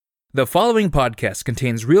The following podcast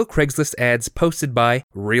contains real Craigslist ads posted by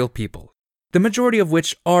real people, the majority of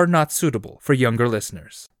which are not suitable for younger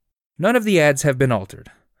listeners. None of the ads have been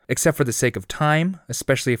altered, except for the sake of time,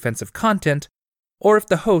 especially offensive content, or if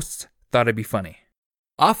the hosts thought it'd be funny.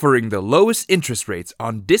 Offering the lowest interest rates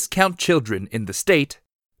on discount children in the state,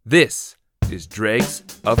 this is Dregs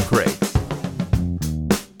of Craigs.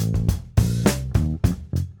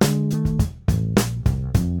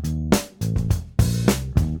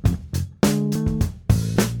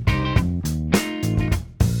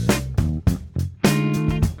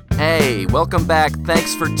 Hey, welcome back.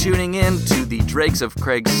 Thanks for tuning in to the Dregs of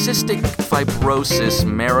Craigs Cystic Fibrosis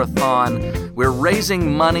Marathon. We're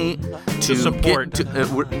raising money to support.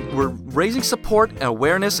 We're raising support,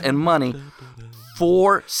 awareness, and money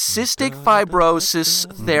for cystic fibrosis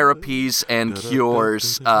therapies and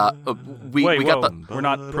cures. We're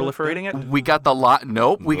not proliferating it? We got the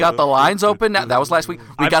Nope. We got the lines open now. That was last week.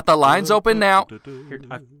 We got the lines open now. Here,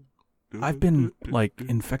 I've been,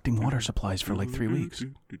 infecting water supplies for 3 weeks.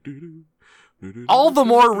 All the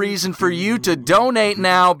more reason for you to donate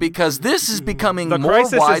now, because this is becoming more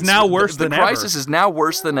widespread. The crisis is now worse than ever. The crisis is now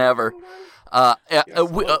worse than ever.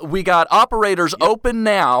 We got operators open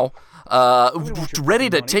now, ready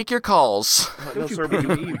to take your calls. No, sir,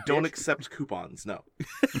 we don't accept coupons. No.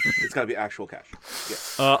 It's got to be actual cash.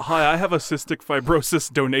 Yeah. Hi, I have a cystic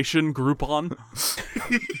fibrosis donation Groupon.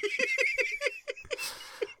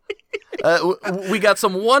 We got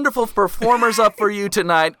some wonderful performers up for you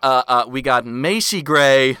tonight. We got Macy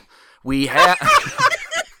Gray. We have...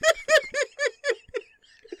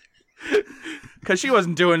 Because she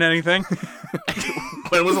wasn't doing anything.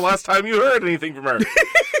 When was the last time you heard anything from her?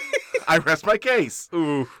 I rest my case.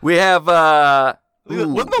 Ooh. We have... Wasn't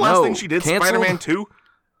the last thing she did canceled? Spider-Man 2?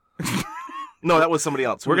 No, that was somebody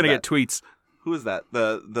else. We're going to get tweets. Who is that?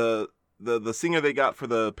 The singer they got for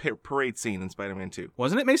the parade scene in Spider-Man 2.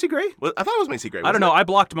 Wasn't it Macy Gray? Well, I thought it was Macy Gray. I don't know. I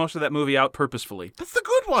blocked most of that movie out purposefully. That's the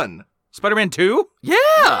good one. Spider-Man 2? Yeah.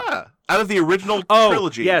 Yeah. Out of the original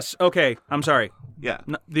trilogy. Yes. Okay. I'm sorry. Yeah.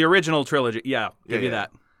 The original trilogy. Yeah. Give you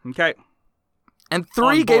that. Okay. And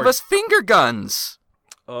 3 gave us finger guns.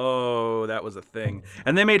 Oh, that was a thing.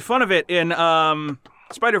 And they made fun of it in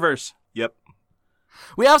Spider-Verse. Yep.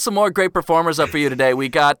 We have some more great performers up for you today. We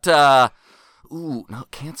got...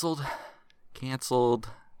 canceled.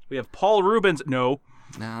 We have Paul Rubens. No.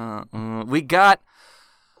 We got...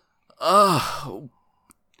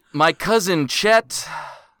 my cousin Chet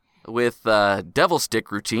with Devil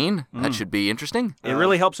Stick routine. That should be interesting. It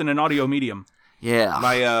really helps in an audio medium. Yeah.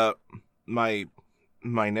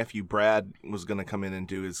 My nephew Brad was going to come in and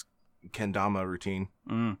do his kendama routine.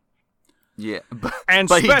 Yeah. And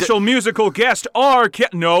special musical guest R.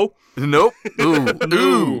 Nope.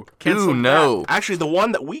 Ooh. Cancel no. Actually, the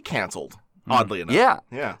one that we canceled, oddly enough. Yeah.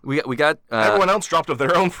 Yeah. We got... Everyone else dropped of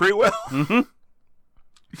their own free will. Mm-hmm.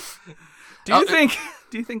 Do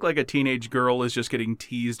you think a teenage girl is just getting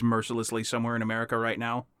teased mercilessly somewhere in America right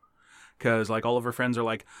now? Because all of her friends are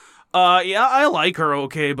like, yeah, I like her,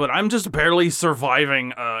 okay, but I'm just barely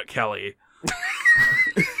surviving, Kelly.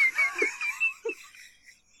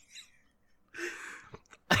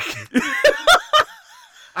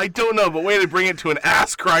 I don't know, but way to bring it to an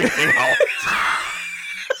ass crying out.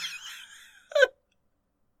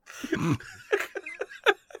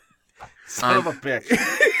 Son of a bitch.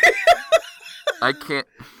 I can't...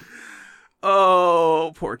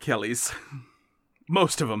 Oh, poor Kellys.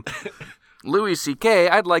 Most of them. Louis C.K.,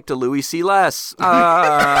 I'd like to Louis C. less.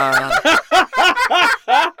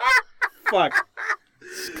 Fuck.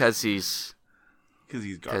 Because he's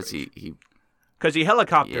garbage. Because he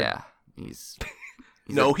helicoptered. Yeah. He's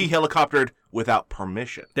no, he helicoptered without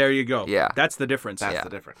permission. There you go. Yeah. That's the difference. That's the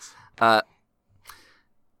difference.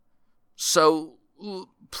 So,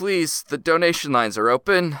 please, the donation lines are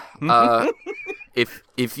open.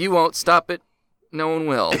 If you won't stop it, no one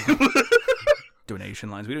will. Donation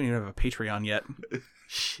lines. We don't even have a Patreon yet.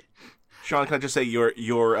 Sean, can I just say your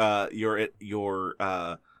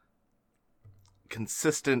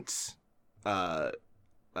consistent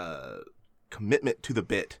commitment to the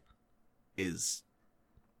bit is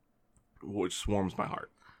which warms my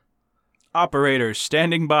heart. Operators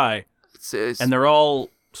standing by. And they're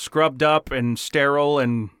all scrubbed up and sterile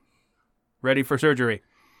and ready for surgery.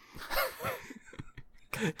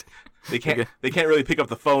 They can't really pick up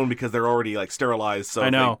the phone because they're already sterilized. So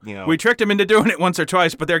I know. We tricked them into doing it once or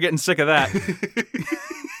twice, but they're getting sick of that.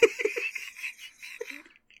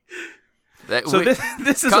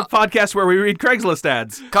 This is a podcast where we read Craigslist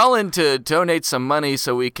ads. Call in to donate some money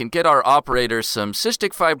so we can get our operators some cystic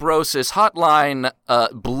fibrosis hotline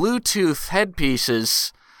Bluetooth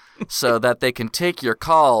headpieces so that they can take your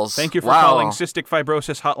calls. Thank you for calling Cystic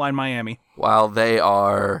Fibrosis Hotline Miami. While they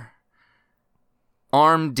are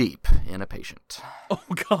arm deep in a patient. Oh,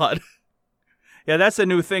 God. Yeah, that's a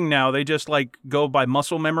new thing now. They just, go by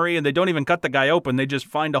muscle memory, and they don't even cut the guy open. They just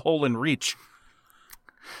find a hole and reach.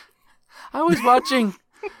 I was watching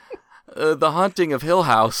The Haunting of Hill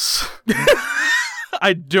House.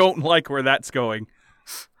 I don't like where that's going.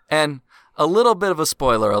 And a little bit of a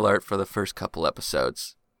spoiler alert for the first couple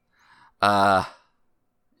episodes. It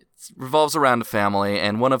revolves around a family,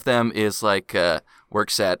 and one of them is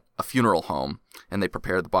works at a funeral home, and they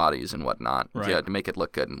prepare the bodies and whatnot, to make it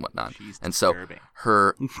look good and whatnot. And so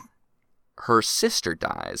her sister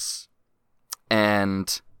dies,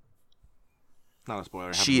 and not a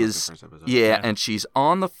spoiler. She is and she's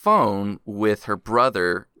on the phone with her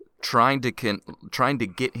brother, trying to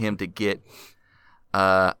get him to get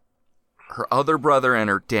her other brother and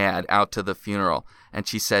her dad out to the funeral, and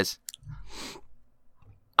she says,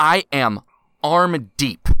 "I am arm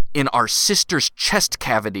deep in our sister's chest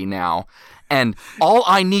cavity now, and all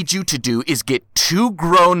I need you to do is get 2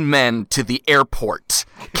 grown men to the airport.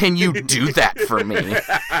 Can you do that for me?"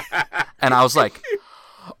 And I was like,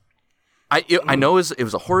 I know it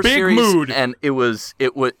was a horror Big series, mood. and it was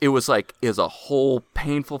a whole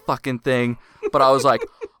painful fucking thing, but I was like,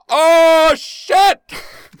 oh shit,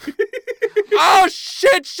 oh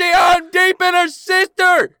shit, she arm deep in her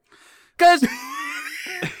sister, cause.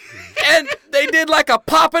 And they did a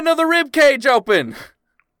popping of the rib cage open.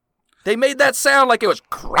 They made that sound like it was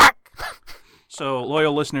crack. So,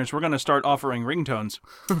 loyal listeners, we're going to start offering ringtones.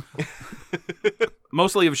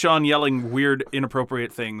 Mostly of Sean yelling weird,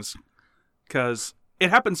 inappropriate things. Because it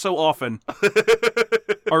happens so often,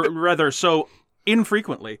 or rather so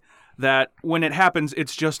infrequently, that when it happens,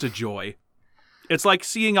 it's just a joy. It's like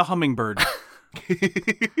seeing a hummingbird.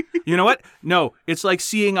 You know what? No, it's like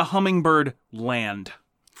seeing a hummingbird land.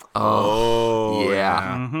 Oh,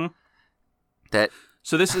 yeah. Mm-hmm.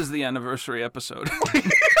 So this is the anniversary episode.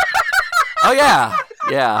 Oh,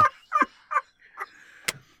 yeah.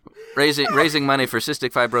 Raising money for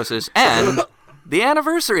cystic fibrosis and the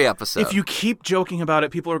anniversary episode. If you keep joking about it,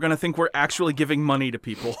 people are going to think we're actually giving money to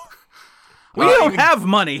people. We don't have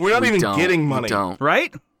money. We're not even getting money. We don't.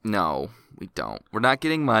 Right? No, we don't. We're not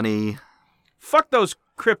getting money. Fuck those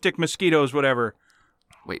cryptic mosquitoes, whatever.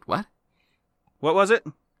 Wait, what? What was it?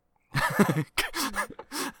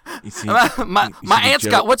 You see, my aunt's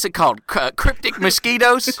got, what's it called? Cryptic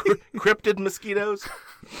mosquitoes? Cryptid mosquitoes?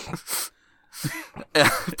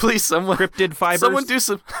 Please, someone. Cryptid fibers? Someone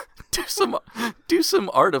do some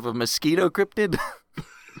art of a mosquito cryptid.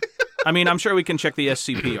 I mean, I'm sure we can check the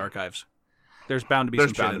SCP archives. There's bound to be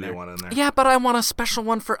some shit in there. One in there. Yeah, but I want a special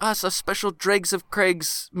one for us, a special Dregs of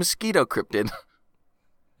Craig's mosquito cryptid.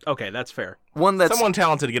 Okay, that's fair. One that's someone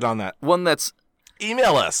talented to get on that. One that's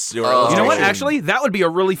email us. You know what? Actually, that would be a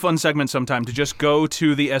really fun segment sometime to just go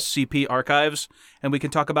to the SCP archives and we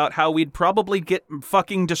can talk about how we'd probably get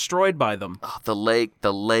fucking destroyed by them. Oh,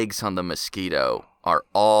 the legs on the mosquito are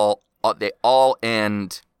all they all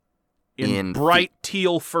end in bright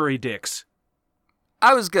teal furry dicks.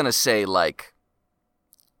 I was gonna say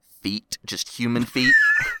feet, just human feet.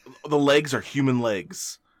 The legs are human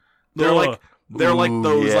legs. They're like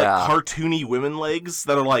those cartoony women legs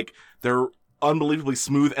that are they're unbelievably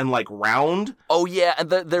smooth and round. Oh yeah,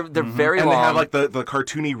 and they're very and long. And they have the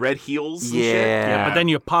cartoony red heels. And shit. Yeah, but then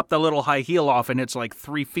you pop the little high heel off and it's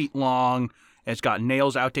 3 feet long. And it's got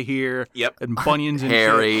nails out to here. Yep. And bunions and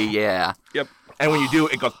hairy. shit. Yeah. Yep. And when you do,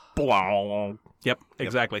 it goes. Blah. Yep.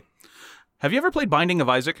 Exactly. Have you ever played Binding of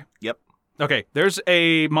Isaac? Yep. Okay, there's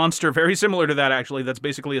a monster very similar to that, actually, that's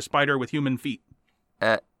basically a spider with human feet.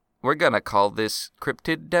 We're gonna call this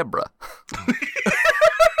Cryptid Deborah.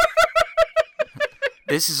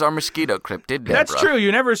 This is our mosquito Cryptid Deborah. That's true.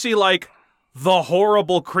 You never see, the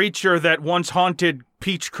horrible creature that once haunted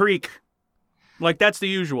Peach Creek. That's the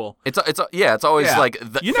usual. It's always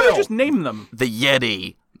you never just name them. The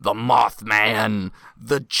Yeti, the Mothman,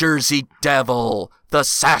 the Jersey Devil, the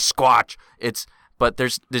Sasquatch. It's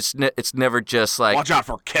never just watch out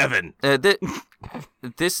for Kevin.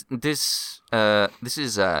 This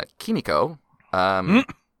is Kimiko.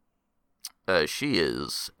 She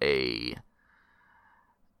is a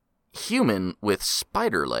human with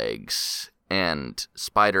spider legs and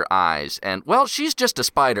spider eyes, and she's just a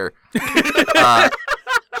spider.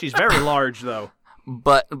 She's very large, though.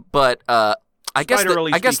 But I guess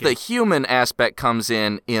the human aspect comes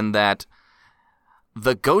in that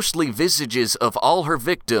the ghostly visages of all her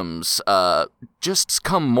victims just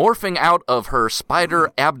come morphing out of her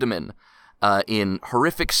spider abdomen. in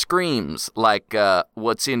horrific screams like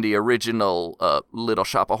what's in the original Little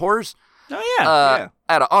Shop of Horrors. Oh, yeah.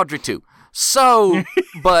 Out of Audrey 2. So,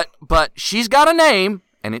 but she's got a name,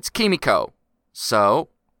 and it's Kimiko. So,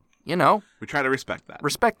 we try to respect that.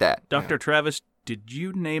 Respect that. Dr. Travis, did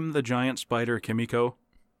you name the giant spider Kimiko?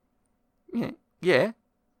 Yeah.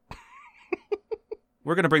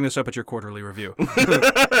 We're going to bring this up at your quarterly review.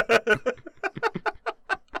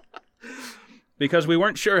 Because we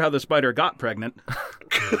weren't sure how the spider got pregnant.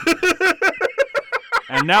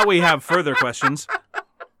 And now we have further questions.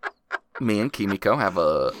 Me and Kimiko have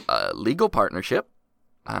a legal partnership.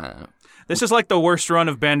 This is like the worst run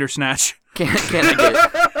of Bandersnatch. Can I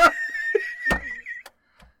get...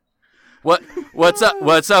 What's up?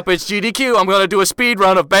 What's up? It's GDQ. I'm going to do a speed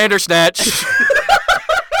run of Bandersnatch.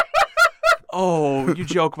 Oh, you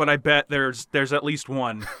joke, but I bet there's at least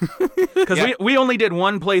one. Because we only did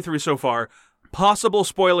one playthrough so far. Possible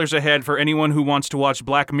spoilers ahead for anyone who wants to watch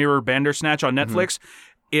Black Mirror Bandersnatch on Netflix.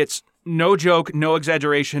 It's no joke, no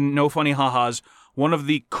exaggeration, no funny ha-has. One of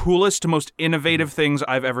the coolest, most innovative things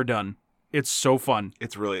I've ever done. It's so fun.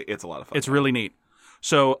 It's a lot of fun. It's really neat.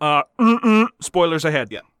 So, spoilers ahead.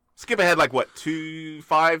 Yeah. Skip ahead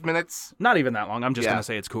 5 minutes? Not even that long. I'm just going to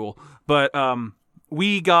say it's cool. But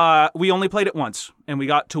we only played it once, and we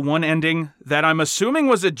got to one ending that I'm assuming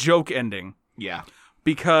was a joke ending. Yeah.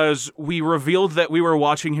 Because we revealed that we were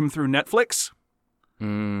watching him through Netflix,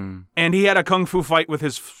 and he had a kung fu fight with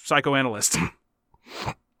his psychoanalyst.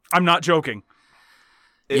 I'm not joking.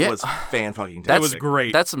 It was fan-fucking-tastic. That was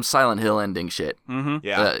great. That's some Silent Hill ending shit. Mm-hmm.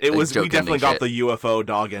 Yeah, it was. We definitely got the UFO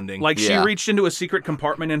dog ending. She reached into a secret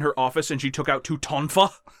compartment in her office and she took out 2 tonfa.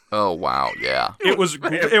 Oh wow, yeah. It was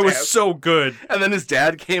so good. And then his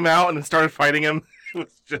dad came out and started fighting him.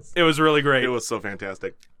 It was really great. It was so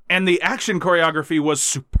fantastic. And the action choreography was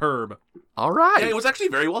superb. All right. Yeah, it was actually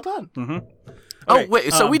very well done. Mm-hmm. Oh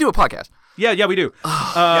wait, so we do a podcast? Yeah, we do.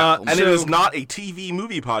 And it is not a TV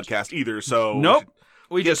movie podcast either. So nope.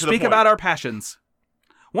 We just speak about our passions.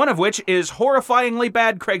 One of which is horrifyingly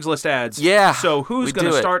bad Craigslist ads. Yeah. So who's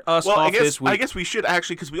going to start us off this week? I guess we should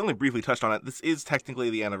actually, because we only briefly touched on it, this is technically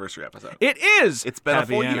the anniversary episode. It is! It's been a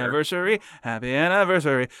full year. Happy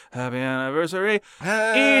anniversary. Happy anniversary.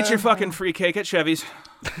 Eat your fucking free cake at Chevy's.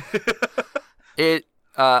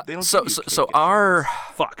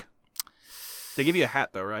 Fuck. They give you a hat,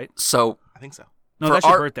 though, right? So... I think so. No, that's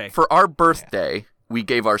your birthday. For our birthday, we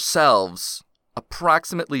gave ourselves...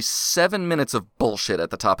 approximately 7 minutes of bullshit at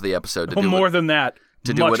the top of the episode. To do more than that.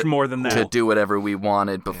 More than that. To do whatever we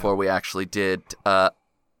wanted before we actually did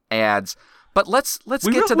ads. But let's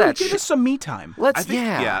get to that shit. Give us some me time.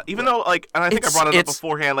 Even though, and I think I brought it up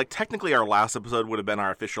beforehand, technically our last episode would have been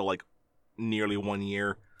our official, nearly 1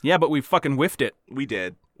 year. Yeah, but we fucking whiffed it. We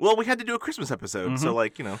did. Well, we had to do a Christmas episode, so,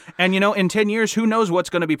 And, in 10 years, who knows what's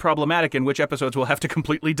going to be problematic and which episodes we'll have to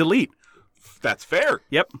completely delete. That's fair.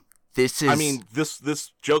 Yep. This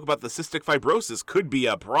joke about the cystic fibrosis could be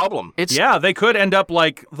a problem. They could end up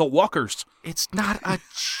like the Walkers. It's not a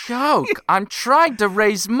joke. I'm trying to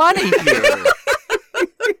raise money here.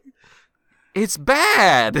 It's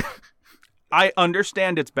bad. I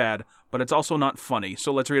understand it's bad, but it's also not funny.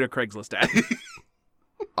 So let's read a Craigslist ad.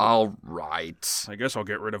 All right. I guess I'll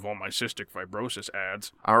get rid of all my cystic fibrosis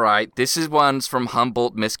ads. All right. This is one's from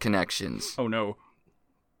Humboldt Misconnections. Oh, no.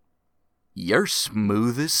 You're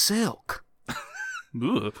smooth as silk.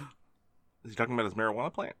 Ugh. Is he talking about his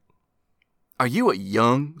marijuana plant? Are you a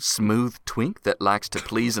young, smooth twink that likes to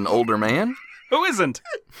please an older man? Who isn't?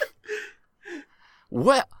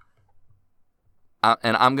 Well,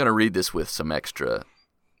 and I'm going to read this with some extra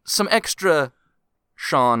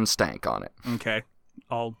Sean stank on it. Okay.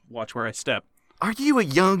 I'll watch where I step. Are you a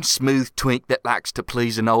young, smooth twink that likes to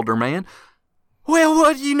please an older man? Well,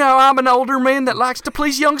 what do you know? I'm an older man that likes to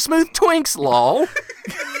please young, smooth twinks, lol.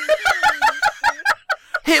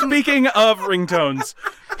 Speaking of ringtones.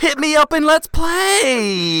 Hit me up and let's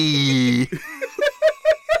play.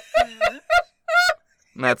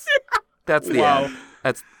 That's the end.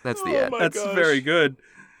 That's the end. That's very good.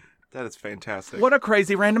 That is fantastic. What a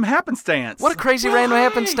crazy random happenstance. What a crazy random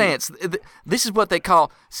happenstance. This is what they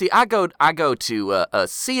call. See, I go to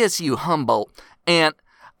CSU Humboldt, and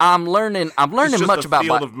I'm learning much about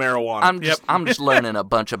field of marijuana. I'm just learning a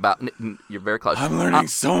bunch about. You're very close. I'm learning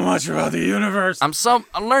so much about the universe. I'm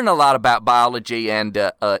learning a lot about biology, and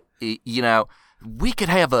we could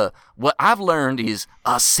have what I've learned is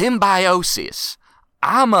a symbiosis.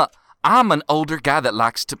 I'm an older guy that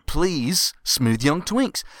likes to please smooth young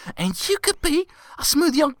twinks, and you could be a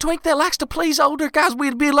smooth young twink that likes to please older guys.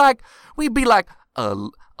 We'd be like a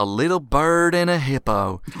a little bird and a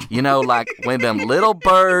hippo. You know, like when them little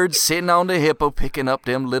birds sitting on the hippo picking up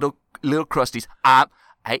them little crusties. I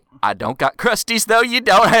don't got crusties, though. You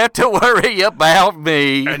don't have to worry about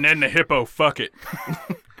me. And then the hippo, fuck it.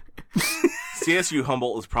 CSU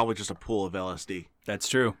Humboldt is probably just a pool of LSD. That's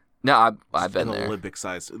true. No, I've been there. Olympic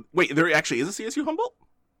size. Wait, there actually is a CSU Humboldt?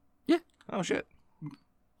 Yeah. Oh, shit.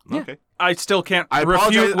 Yeah. Okay. I still can't I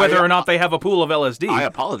refute apologize. whether or not they have a pool of LSD. I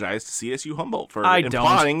apologize to CSU Humboldt for I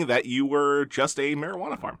implying that you were just a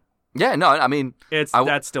marijuana farm. Yeah, no, I mean...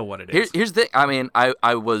 That's still what it is. Here's the thing. I mean,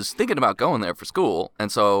 I was thinking about going there for school,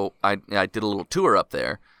 and so I did a little tour up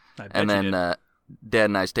there. And then Dad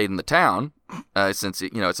and I stayed in the town, since,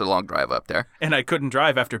 it's a long drive up there. And I couldn't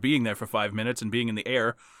drive after being there for 5 minutes and being in the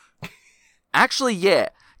air. Actually, yeah,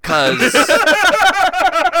 because...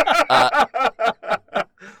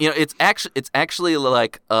 it's actually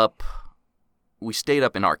like up... We stayed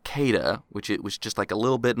up in Arcata, which it was just like a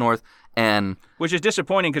little bit north, and... Which is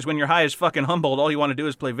disappointing, because when you're high as fucking Humboldt, all you want to do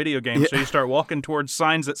is play video games, so you start walking towards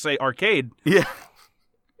signs that say arcade. Yeah.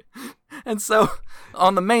 And so,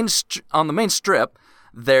 on the main strip,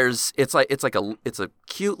 it's a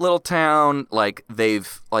cute little town, like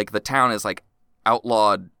the town is like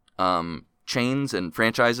outlawed chains and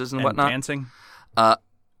franchises and whatnot. Dancing?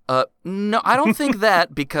 No, I don't think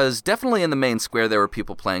that, because definitely in the main square there were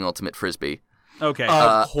people playing Ultimate Frisbee. Okay.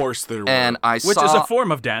 Of course there were. And Which is a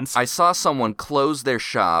form of dance. I saw someone close their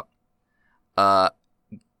shop, and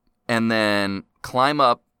then climb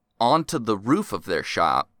up onto the roof of their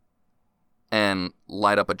shop and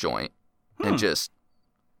light up a joint and just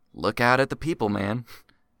look out at the people, man.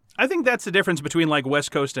 I think that's the difference between like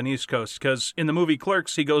West Coast and East Coast, because in the movie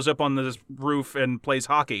Clerks, he goes up on this roof and plays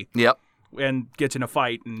hockey. Yep. And gets in a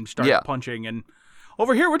fight and starts punching. And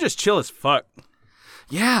over here, we're just chill as fuck.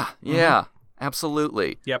 Yeah,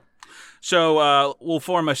 absolutely. Yep. So we'll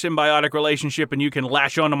form a symbiotic relationship, and you can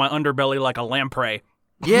lash onto my underbelly like a lamprey.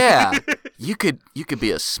 Yeah, you could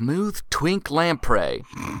be a smooth twink lamprey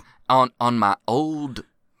on my old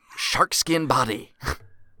shark skin body.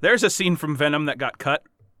 There's a scene from Venom that got cut.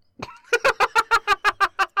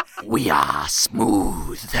 We are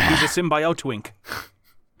smooth. He's a symbiote twink.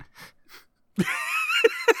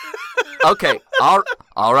 Okay, all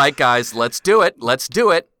right, guys, let's do it.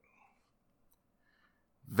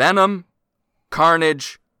 Venom,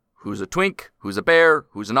 Carnage, who's a twink, who's a bear,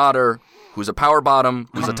 who's an otter, who's a power bottom,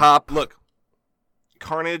 who's a top. Look,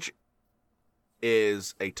 Carnage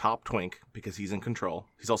is a top twink because he's in control.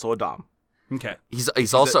 He's also a dom. Okay.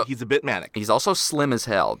 He's also a bit manic. He's also slim as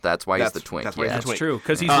hell. That's why he's the twink. That's why he's the twink. That's true,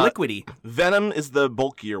 because he's liquidy. Venom is the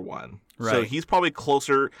bulkier one. Right. So he's probably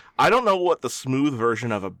closer. I don't know what the smooth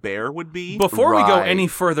version of a bear would be. Before we go any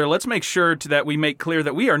further, let's make sure that we make clear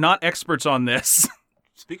that we are not experts on this.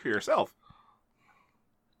 Speak for yourself.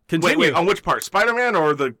 Continue. Wait, on which part? Spider-Man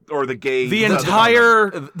or the gay? The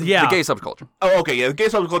entire, the gay subculture. Oh, okay, yeah, the gay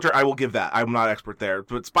subculture, I will give that. I'm not expert there.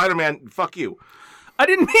 But Spider-Man, fuck you. I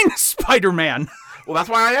didn't mean Spider-Man. Well, that's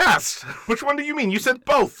why I asked. Which one do you mean? You said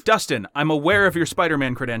both. Dustin, I'm aware of your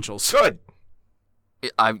Spider-Man credentials. Good.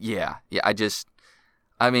 I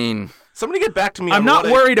mean... Somebody get back to me. I'm not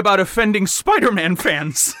worried about offending Spider-Man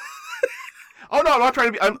fans. Oh, no, I'm not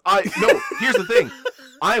trying to be... No, here's the thing.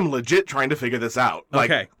 I am legit trying to figure this out. Like,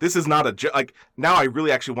 okay. This is not a... Like, now I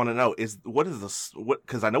really actually want to know, what is this...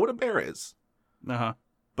 Because I know what a bear is. Uh-huh.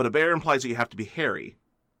 But a bear implies that you have to be hairy.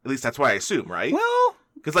 At least that's what I assume, right? Well...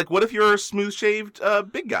 Because, like, what if you're a smooth-shaved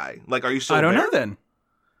big guy? Like, are you still I don't know, then.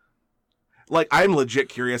 Like, I'm legit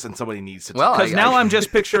curious, and somebody needs to... Well, because now I'm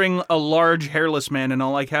just picturing a large, hairless man, and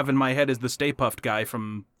all I have in my head is the Stay Puft guy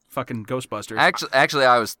from fucking Ghostbusters. Actually,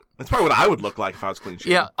 I was... That's probably what I would look like if I was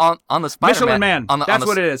clean-shaven. Yeah, on the Spider-Man... Michelin Man. That's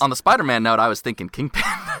what it is. On the Spider-Man note, I was thinking Kingpin.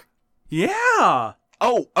 Yeah!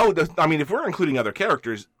 I mean, if we're including other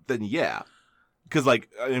characters, then yeah. Because, like,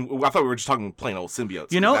 I thought we were just talking plain old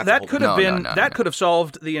symbiotes. You know, that could have been... No. That could have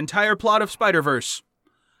solved the entire plot of Spider-Verse.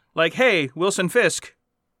 Like, hey, Wilson Fisk...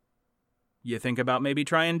 You think about maybe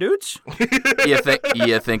trying dudes?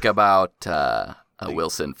 You think about a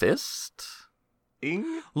Wilson Fist?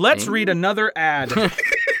 Let's read another ad.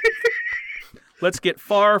 Let's get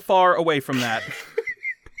far, far away from that.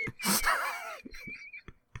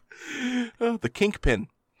 The Kingpin.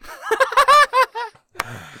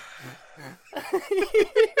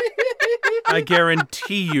 I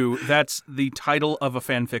guarantee you that's the title of a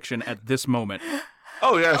fan fiction at this moment.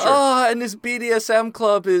 Oh, yeah, sure. Oh, and this BDSM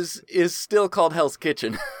club is still called Hell's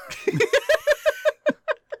Kitchen.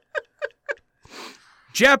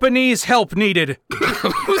 Japanese help needed.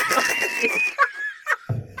 No.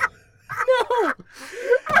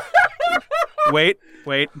 Wait.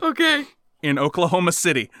 Okay. in Oklahoma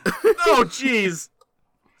City. Oh, jeez.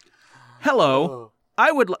 Hello.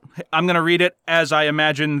 I'm going to read it as I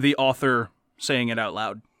imagine the author saying it out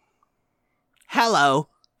loud. Hello.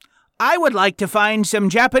 I would like to find some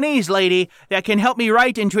Japanese lady that can help me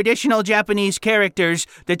write in traditional Japanese characters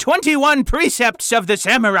the 21 precepts of the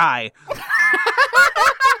samurai.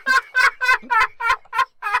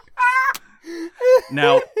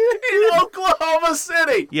 Now, In Oklahoma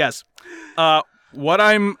City. yes. What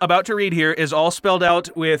I'm about to read here is all spelled out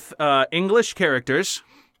with English characters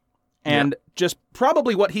and just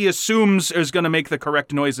probably what he assumes is going to make the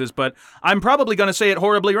correct noises, but I'm probably going to say it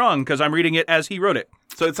horribly wrong because I'm reading it as he wrote it.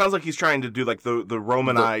 So it sounds like he's trying to do like the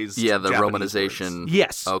romanized. the Japanese romanization. words.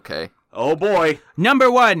 Yes. Okay. Oh boy.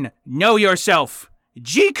 Number 1, know yourself.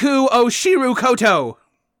 Jiku o shiru koto.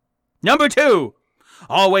 Number 2,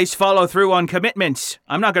 always follow through on commitments.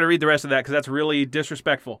 I'm not going to read the rest of that because that's really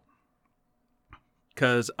disrespectful.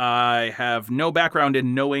 Because I have no background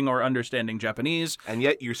in knowing or understanding Japanese. And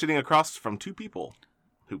yet you're sitting across from two people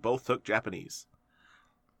who both took Japanese.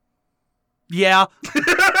 Yeah.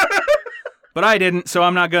 But I didn't, so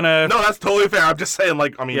I'm not going to... No, that's totally fair. I'm just saying,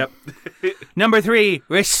 like, I mean... Yep. Number 3,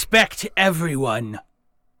 respect everyone.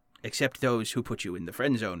 Except those who put you in the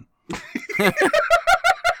friend zone.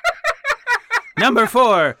 Number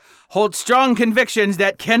 4, hold strong convictions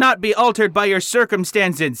that cannot be altered by your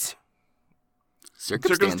circumstances.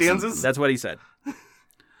 Circumstances? That's what he said.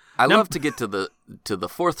 I love to get to the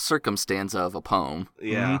fourth circumstanza of a poem.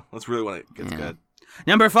 Yeah, that's really when it gets good.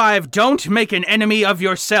 Number 5, don't make an enemy of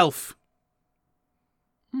yourself.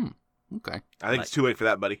 Okay. I think it's too late for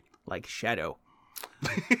that, buddy. Like Shadow.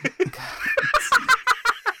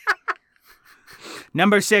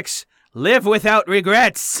 Number 6, live without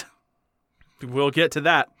regrets. We'll get to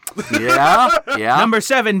that. Yeah. Number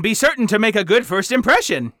 7, be certain to make a good first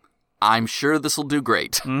impression. I'm sure this will do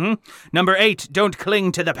great. Number 8, don't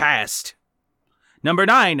cling to the past. Number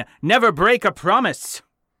 9, never break a promise.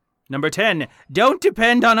 Number 10, don't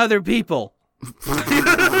depend on other people.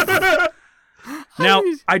 Now,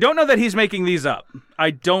 I don't know that he's making these up.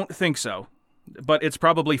 I don't think so. But it's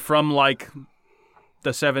probably from, like,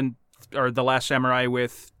 The Last Samurai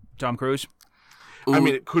with Tom Cruise. Ooh, I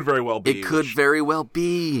mean, it could very well be. It could very well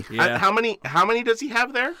be. Yeah. How many does he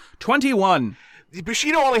have there? 21.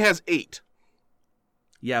 Bushido only has 8.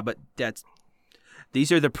 Yeah, but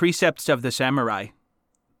these are the precepts of the samurai.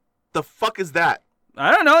 The fuck is that?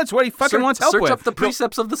 I don't know. It's what he fucking wants help Search with. up the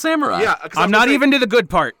precepts of the samurai. Yeah, 'cause I'm not even to the good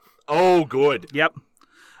part. Oh, good. Yep.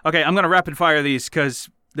 Okay, I'm going to rapid fire these because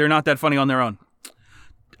they're not that funny on their own.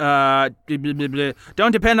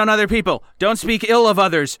 Don't depend on other people. Don't speak ill of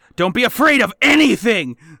others. Don't be afraid of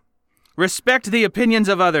anything. Respect the opinions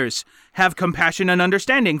of others. Have compassion and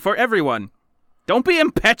understanding for everyone. Don't be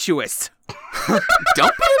impetuous.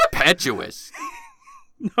 Don't be impetuous.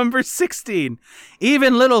 Number 16.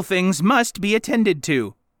 Even little things must be attended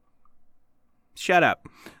to. Shut up.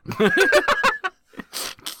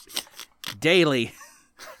 Daily.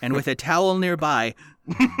 And with a towel nearby.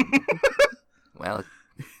 Well,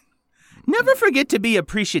 Never forget to be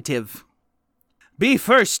appreciative. Be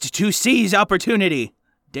first to seize opportunity.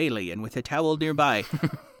 Daily and with a towel nearby.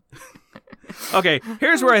 Okay,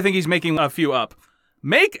 here's where I think he's making a few up.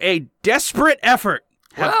 Make a desperate effort.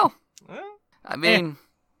 well, I mean,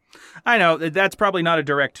 I know, that's probably not a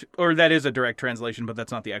direct, or that is a direct translation, but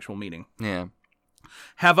that's not the actual meaning. yeah.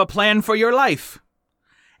 Have a plan for your life.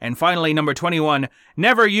 And finally, number 21,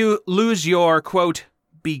 never you lose your, quote,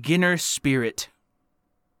 beginner spirit.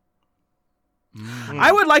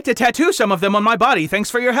 I would like to tattoo some of them on my body. Thanks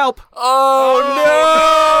for your help. Oh,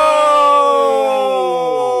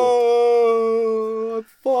 no! I'm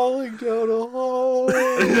falling down a hole.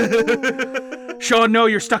 Sean, no,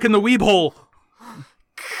 you're stuck in the weeb hole.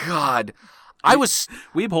 God, I was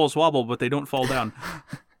Weeb holes wobble, but they don't fall down.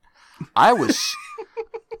 man,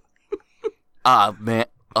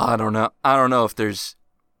 I don't know if there's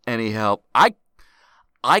any help.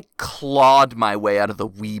 I clawed my way out of the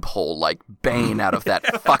weeb hole like Bane out of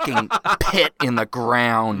that fucking pit in the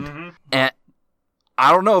ground. And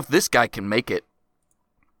I don't know if this guy can make it.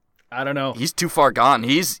 I don't know. He's too far gone.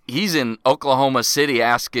 He's in Oklahoma City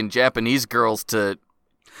asking Japanese girls to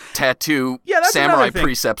tattoo that's samurai another thing.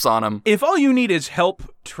 precepts on him. If all you need is help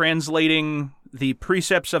translating the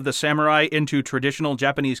precepts of the samurai into traditional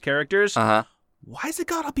Japanese characters, why's it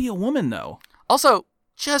gotta be a woman, though? Also,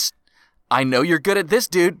 I know you're good at this,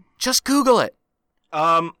 dude. Just Google it.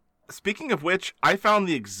 Speaking of which, I found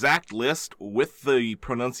the exact list with the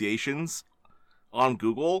pronunciations on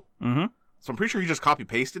Google. Mm-hmm. So I'm pretty sure he just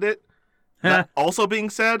copy-pasted it. That also being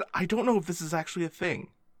said, I don't know if this is actually a thing.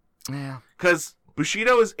 Yeah. Because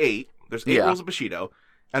Bushido is 8, There's 8 rules of Bushido.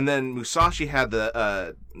 And then Musashi had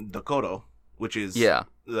the Dokoro, which is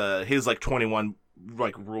his like 21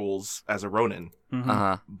 like rules as a Ronin.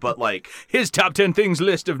 But like his top 10 things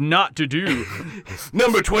list of not to do.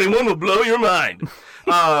 Number 21 will blow your mind.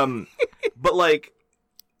 But like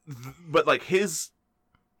his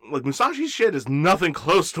like Musashi's shit is nothing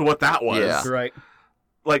close to what that was. Yeah. Right.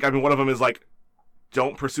 Like, I mean, one of them is like,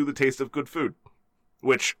 don't pursue the taste of good food,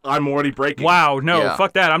 which I'm already breaking. Wow, no,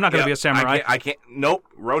 fuck that. I'm not going to be a samurai. I can't. Nope,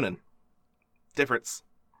 Ronin. Difference.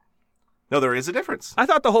 No, there is a difference. I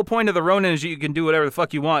thought the whole point of the Ronin is you can do whatever the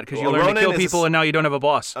fuck you want because you learn to kill people and now you don't have a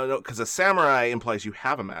boss. Oh, no, because a samurai implies you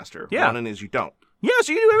have a master. Yeah. Ronin is you don't. Yeah,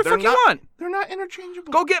 so you can do whatever the fuck you want. They're not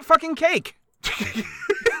interchangeable. Go get fucking cake.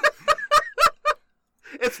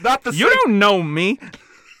 It's not the same. You don't know me.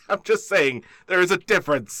 I'm just saying, there is a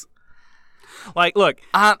difference. Like, look,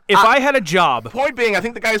 if I had a job... Point being, I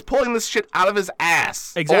think the guy's pulling this shit out of his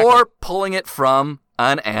ass. Exactly. Or pulling it from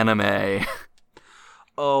an anime.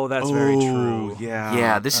 Oh, that's very true. Yeah.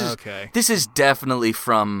 Yeah, this is definitely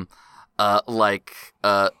from Blessed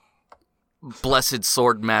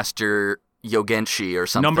Swordmaster Yogenshi or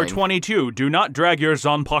something. Number 22, do not drag your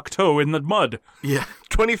Zanpakuto in the mud. Yeah.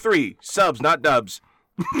 23, subs, not dubs.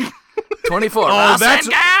 24. Oh, that's...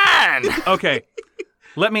 Rasengan! Okay,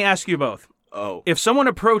 let me ask you both. Oh. If someone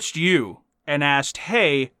approached you and asked,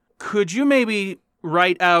 hey, could you maybe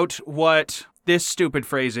write out what this stupid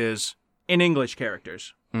phrase is in English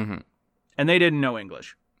characters? Mm-hmm. And they didn't know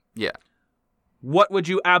English. Yeah. What would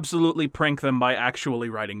you absolutely prank them by actually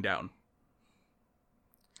writing down?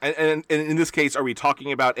 And in this case, are we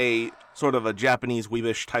talking about a sort of a Japanese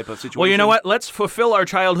weebish type of situation? Well, you know what? Let's fulfill our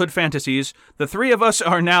childhood fantasies. The three of us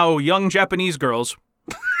are now young Japanese girls.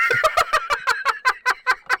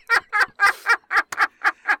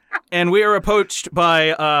 And we are approached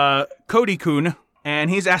by Cody-kun, and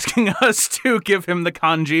he's asking us to give him the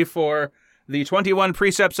kanji for the 21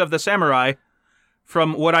 precepts of the samurai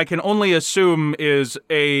from what I can only assume is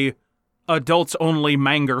a adults-only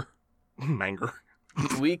manga. Manga.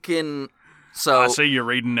 We can... So I see you're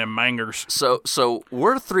reading them mangers. So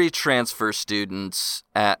we're 3 transfer students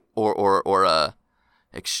at or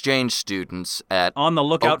exchange students at On the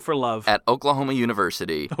lookout for love. at Oklahoma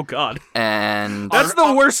University. Oh God, And that's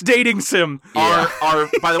the worst dating sim. Our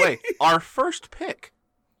by the way, our first pick.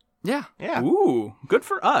 yeah, Yeah. Ooh, good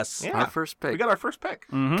for us. Yeah. our first pick. We got our first pick.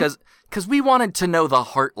 Mm-hmm. Because we wanted to know the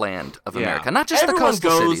heartland of Yeah. America, not just Everyone the coastal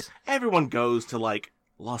goes, cities. Everyone goes to like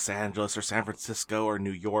Los Angeles or San Francisco or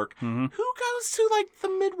New York. Mm-hmm. Who goes to like the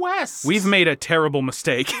Midwest? We've made a terrible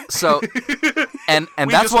mistake. So and We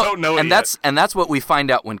that's just what don't know it and that's what we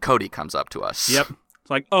find out when Cody comes up to us. Yep.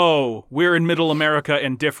 It's like, oh, we're in Middle America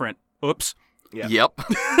and different. Oops. Yeah. Yep.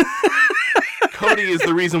 Cody is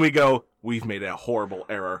the reason we go, we've made a horrible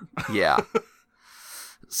error. Yeah. And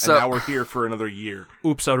So now we're here for another year.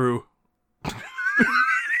 Oops-aroo.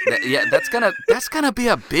 that's gonna be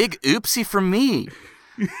a big oopsie for me.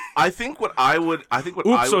 I think what I would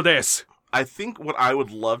Oops-o-des. I think what I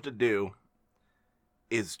would love to do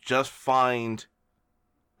is just find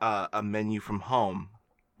a menu from home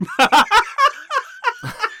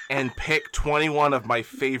and pick 21 of my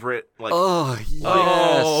favorite Oh yes.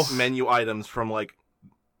 Oh. menu items from like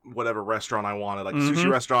whatever restaurant I wanted, like a Mhm. sushi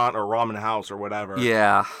restaurant or ramen house or whatever.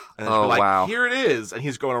 Yeah. And then just Oh be like, wow. here it is, and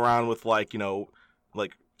he's going around with like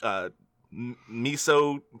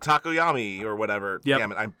miso takoyami or whatever. Yep.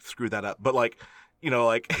 Damn it, I screwed that up. But like,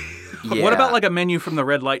 like, Yeah. What about like a menu from the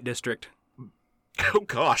red light district? oh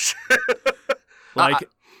gosh. Like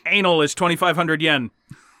anal is 2,500 yen.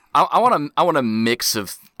 I want a mix of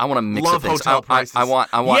things. Hotel prices. I want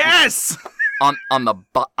Yes. on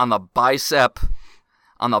the bicep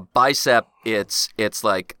it's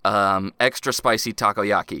like extra spicy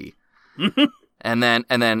takoyaki. and then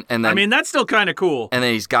I mean, that's still kind of cool. and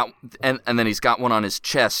then he's got one on his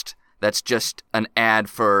chest that's just an ad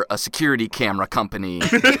for a security camera company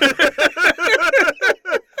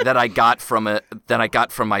that I got from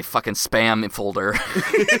my fucking spam folder.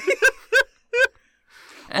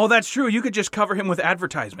 Oh, that's true. You could just cover him with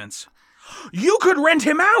advertisements. You could rent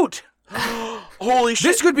him out. Holy shit.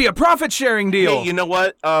 This could be a profit-sharing deal. Hey, you know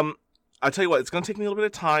what? I'll tell you what, it's going to take me a little bit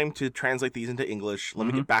of time to translate these into English. Let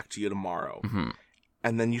me get back to you tomorrow. Mm-hmm.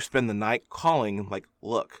 And then you spend the night calling, like,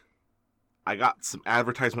 look, I got some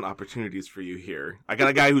advertisement opportunities for you here. I got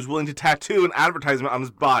a guy who's willing to tattoo an advertisement on his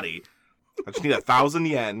body. I just need 1,000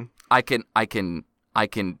 yen. I can 1,000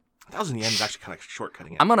 yen is actually kind of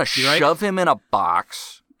shortcutting it. I'm gonna You right? shove him in a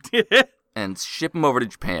box and ship him over to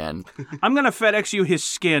Japan. I'm going to FedEx you his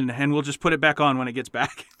skin, and we'll just put it back on when it gets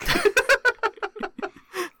back.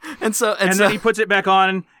 And so then he puts it back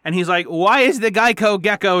on, and he's like, "Why is the Geico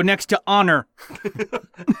gecko next to honor?"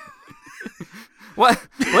 What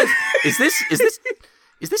is this?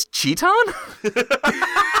 Is this Cheeton?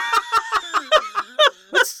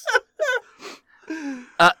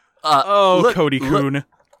 Look, Cody Coon.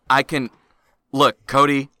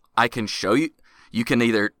 Cody, I can show you. You can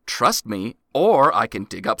either trust me, or I can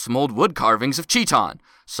dig up some old wood carvings of Cheeton.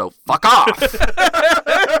 So fuck off.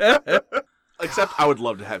 Except I would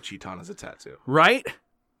love to have Cheeton as a tattoo. Right?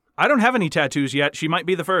 I don't have any tattoos yet. She might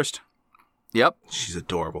be the first. Yep. She's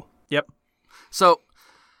adorable. Yep. So,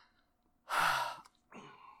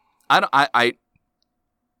 I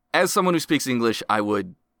as someone who speaks English, I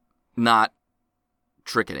would not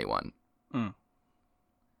trick anyone. Mm.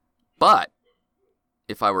 But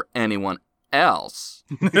if I were anyone else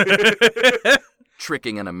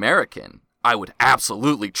tricking an American, I would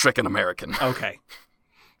absolutely trick an American. Okay.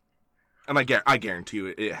 And I guarantee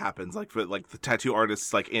you it happens. Like for like the tattoo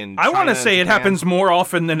artists like in I want to say it Japan. happens more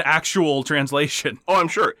often than actual translation. Oh, I'm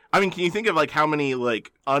sure. I mean, can you think of like how many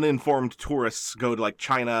like uninformed tourists go to like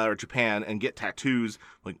China or Japan and get tattoos?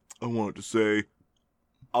 Like, I want to say,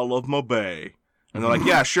 I love my bay. And they're like,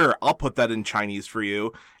 yeah, sure, I'll put that in Chinese for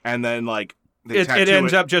you. And then like It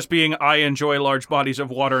ends up just being, I enjoy large bodies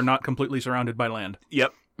of water not completely surrounded by land.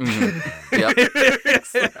 Yep. Mm-hmm. Yep.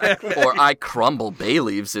 Exactly. Or I crumble bay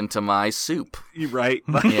leaves into my soup. You're right.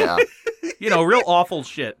 Yeah. Real awful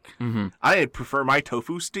shit. Mm-hmm. I prefer my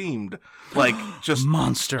tofu steamed. Like just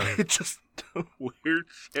Monster. just weird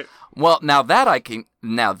shit. Well, now that I can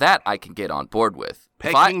get on board with.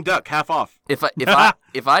 Peking duck half off. If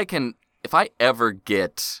I ever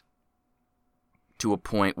get to a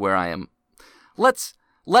point where I am, let's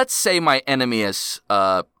say my enemy has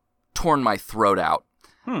torn my throat out,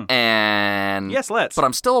 and Yes, let's. but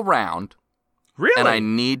I'm still around, Really? and I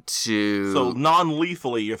need to. So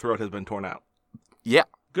non-lethally, your throat has been torn out. Yeah,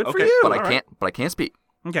 Good for Okay, you. but All right. I can't speak.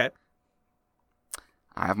 Okay.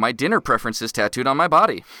 I have my dinner preferences tattooed on my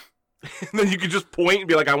body. And then you can just point and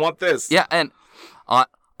be like, I want this. Yeah, and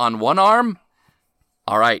on one arm,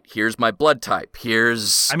 all right, here's my blood type.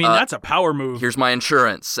 Here's That's a power move. here's my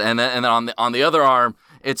insurance, and then on the other arm,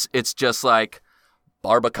 it's just like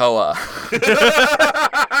barbacoa.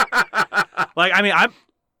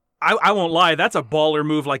 I won't lie. That's a baller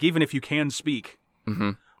move. Like, even if you can speak.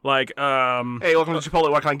 Mm-hmm. Like, Hey, welcome to Chipotle.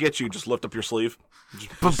 What can I get you? Just lift up your sleeve.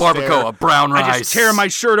 But barbacoa, brown rice. I just tear my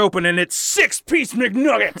shirt open and it's 6-piece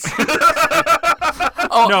McNuggets.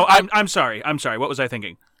 Oh, No, I'm sorry. What was I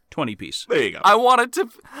thinking? 20-piece. There you go. I wanted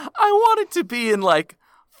to be in like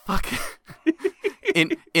fucking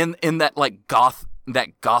in that like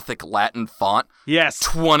gothic Latin font. Yes.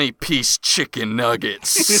 20-piece chicken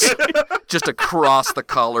nuggets, just across the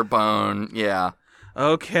collarbone. Yeah.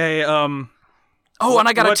 Okay. Oh, and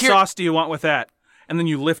I got what a tear. sauce do you want with that? And then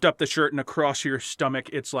you lift up the shirt and across your stomach,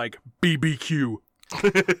 it's like BBQ.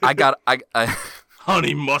 I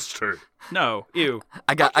Honey mustard. No, ew.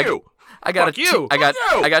 got Fuck you. I got Fuck you. Fuck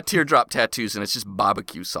you. I got teardrop tattoos, and it's just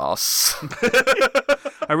barbecue sauce.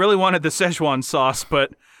 I really wanted the Szechuan sauce,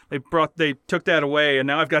 but they took that away, and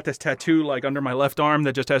now I've got this tattoo like under my left arm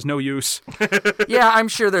that just has no use. Yeah, I'm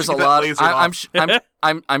sure there's a That lot. laser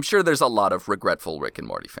I'm sure there's a lot of regretful Rick and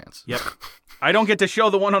Morty fans. Yep. I don't get to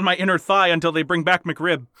show the one on my inner thigh until they bring back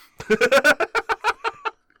McRib.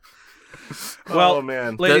 Well, Oh,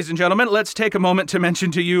 man. ladies and gentlemen, let's take a moment to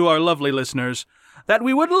mention to you, our lovely listeners, that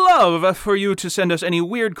we would love for you to send us any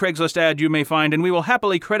weird Craigslist ad you may find, and we will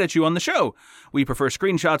happily credit you on the show. We prefer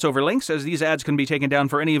screenshots over links, as these ads can be taken down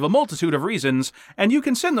for any of a multitude of reasons, and you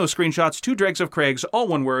can send those screenshots to dregsofcraigs, all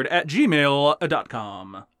one word, at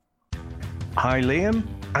gmail.com. Hi, Liam.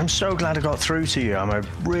 I'm so glad I got through to you. I'm a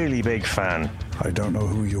really big fan. I don't know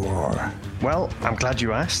who you are. Well, I'm glad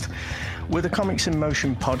you asked. We're the Comics in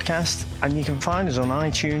Motion podcast, and you can find us on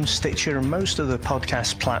iTunes, Stitcher, and most of the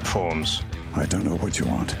podcast platforms. I don't know what you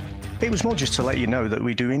want. It was more just to let you know that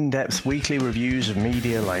we do in-depth weekly reviews of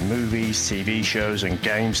media like movies, TV shows, and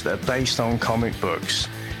games that are based on comic books.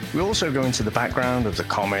 We also go into the background of the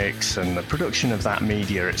comics and the production of that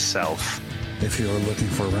media itself. If you're looking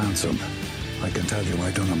for ransom, I can tell you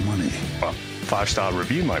I don't have money. Well, 5-star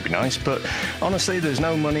review might be nice, but honestly, there's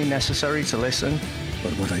no money necessary to listen.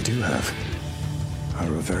 But what I do have are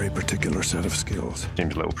a very particular set of skills.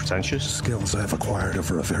 Seems a little pretentious. Skills I've acquired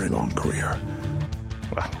over a very long career.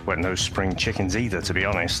 Well, we're no spring chickens either, to be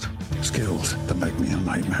honest. Skills that make me a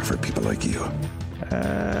nightmare for people like you.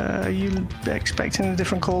 Are you expecting a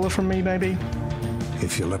different caller from me, maybe?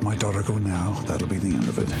 If you let my daughter go now, that'll be the end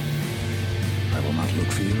of it. I will not look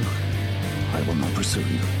for you. I will not pursue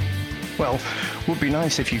you. Well, would be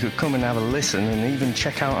nice if you could come and have a listen and even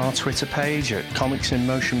check out our Twitter page at Comics in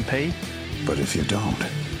Motion P. But if you don't,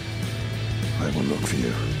 I will look for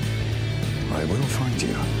you. I will find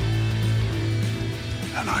you.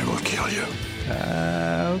 And I will kill you.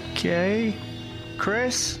 Okay.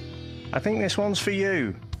 Chris, I think this one's for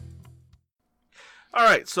you. All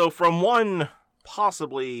right, so from one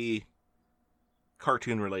possibly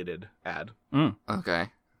cartoon-related ad. Okay.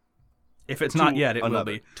 If it's not yet, it will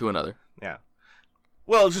another. be. To another. Yeah.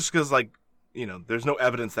 Well, it's just because, like, you know, there's no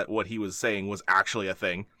evidence that what he was saying was actually a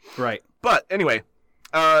thing. Right. But anyway,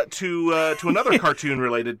 to another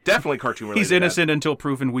cartoon-related, definitely cartoon-related. He's innocent until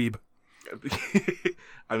proven weeb.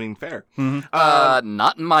 I mean, fair.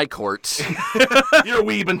 Not in my court. You're a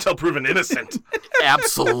weeb until proven innocent.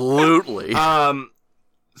 Absolutely.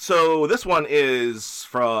 So this one is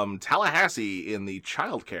from Tallahassee in the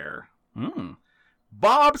childcare.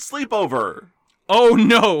 Bob Sleepover. Oh,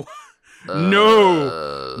 no. No.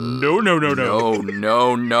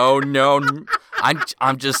 No.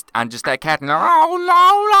 I'm just that cat. No.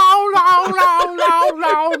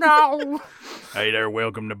 Hey there,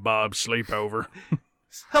 welcome to Bob's Sleepover.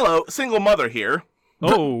 Hello, single mother here.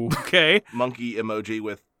 Oh, okay. Monkey emoji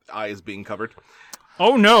with eyes being covered.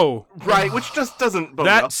 Oh, no. Right, which just doesn't bode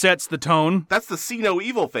That well. sets the tone. That's the see no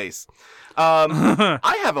evil face.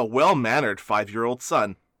 I have a well-mannered 5-year-old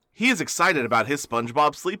son. He is excited about his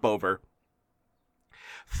SpongeBob sleepover.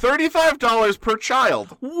 $35 per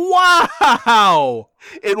child. Wow.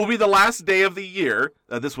 It will be the last day of the year.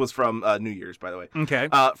 This was from New Year's, by the way. Okay.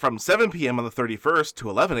 From 7 p.m. on the 31st to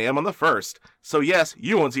 11 a.m. on the 1st. So yes,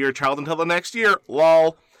 you won't see your child until the next year.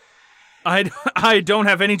 Lol. I don't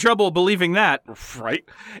have any trouble believing that. Right.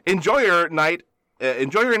 Enjoy your night.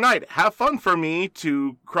 Have fun for me.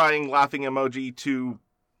 To crying, laughing emoji. To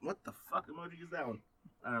what the fuck emoji is that one?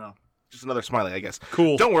 I don't know. Just another smiley, I guess.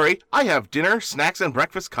 Cool. Don't worry. I have dinner, snacks, and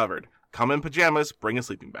breakfast covered. Come in pajamas. Bring a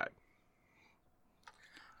sleeping bag.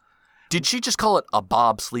 Did she just call it a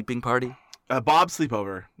Bob sleeping party? Bob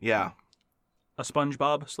sleepover. Yeah. A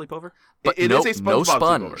SpongeBob sleepover? But It no, is a no SpongeBob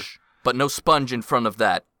sponge. sleepover. But no sponge in front of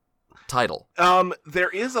that title. There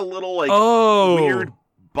is a little Oh. weird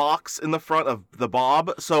box in the front of the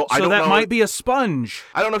Bob, so I So don't that know. might be a sponge.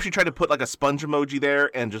 I don't know if she tried to put like a sponge emoji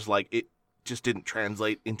there and just like it just didn't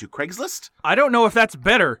translate into Craigslist. I don't know if that's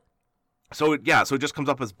better. So it just comes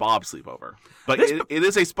up as Bob sleepover. But it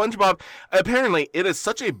is a SpongeBob. Apparently, it is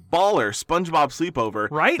such a baller SpongeBob sleepover,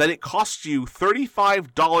 Right? that it costs you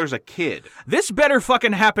 $35 a kid. This better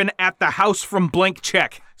fucking happen at the house from Blank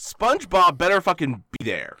Check. SpongeBob better fucking be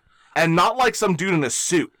there, and not like some dude in a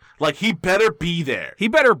suit. Like he better be there. He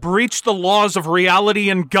better breach the laws of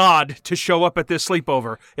reality and God to show up at this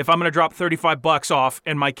sleepover if I'm going to drop $35 off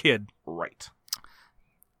and my kid. Right.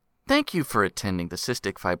 Thank you for attending the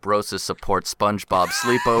Cystic Fibrosis Support SpongeBob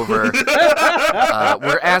Sleepover.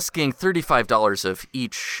 We're asking $35 of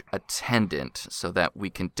each attendant so that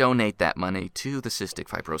we can donate that money to the Cystic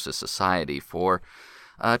Fibrosis Society for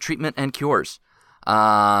treatment and cures.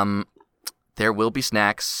 There will be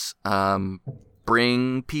snacks.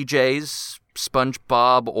 Bring PJs,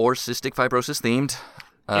 SpongeBob or cystic fibrosis themed.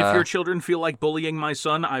 If your children feel like bullying my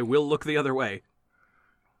son, I will look the other way.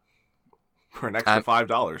 For an extra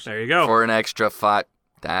 $5. There you go. For an extra $5.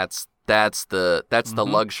 That's the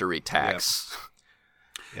luxury tax.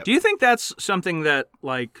 Yep. Do you think that's something that,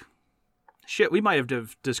 like, shit, we might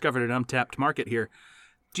have discovered an untapped market here.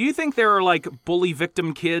 Do you think there are, like, bully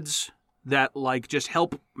victim kids that, like, just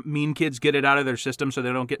help mean kids get it out of their system so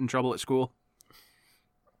they don't get in trouble at school?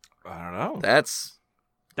 I don't know. That's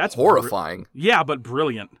That's horrifying. Yeah, but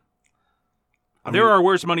brilliant. I There mean- are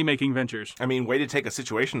worse money-making ventures. I mean, way to take a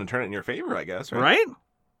situation and turn it in your favor, I guess. Right? Right?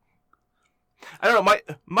 I don't know.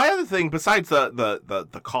 My other thing, besides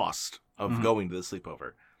the cost of going to the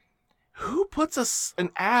sleepover, who puts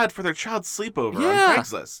an ad for their child's sleepover on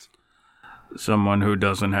Craigslist? Someone who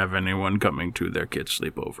doesn't have anyone coming to their kid's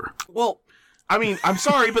sleepover. Well, I mean, I'm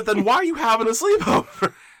sorry, but then why are you having a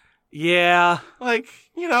sleepover? Yeah. Like,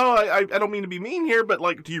 you know, I don't mean to be mean here, but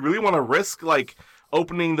like, do you really want to risk like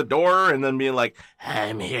opening the door and then being like,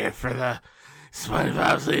 I'm here for the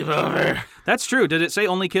SpongeBob sleepover? That's true. Did it say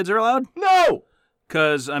only kids are allowed? No.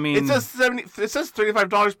 Because, I mean... It says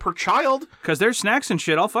 $35 per child. Because there's snacks and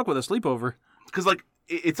shit. I'll fuck with a sleepover. Because, like,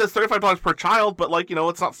 it says $35 per child, but, like, you know,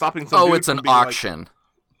 it's not stopping some dude it's from an being auction.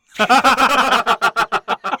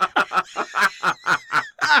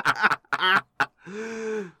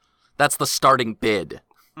 That's the starting bid.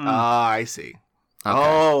 Ah, I see. Okay.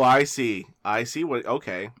 Oh, I see. I see what...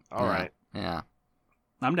 Okay. All right. Yeah.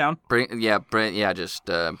 I'm down. Just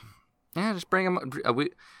bring them.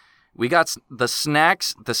 We got the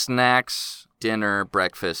snacks, dinner,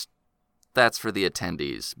 breakfast. That's for the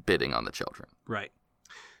attendees bidding on the children. Right.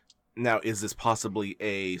 Now, is this possibly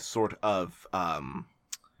a sort of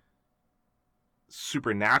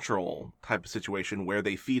supernatural type of situation where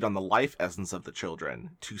they feed on the life essence of the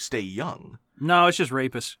children to stay young? No, it's just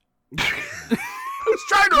rapists. I was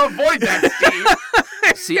trying to avoid that, Steve.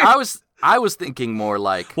 See, I was thinking more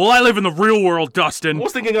like Well, I live in the real world, Dustin. I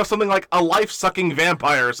was thinking of something like a life-sucking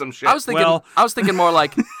vampire or some shit. I was thinking more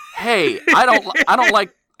like, hey, I don't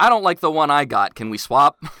like the one I got. Can we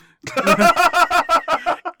swap?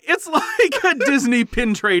 It's like a Disney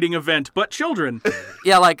pin trading event, but children.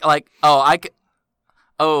 Yeah,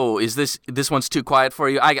 is this one's too quiet for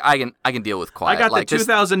you? I can deal with quiet. I got like the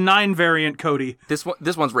 2009 variant, Cody. This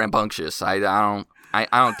one's rambunctious. I don't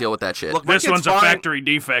deal with that shit. Look, my This kid's one's a fine. factory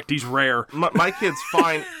defect. He's rare. My kid's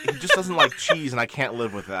fine. He just doesn't like cheese, and I can't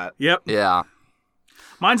live with that. Yep. Yeah.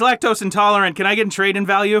 Mine's lactose intolerant. Can I get a trade-in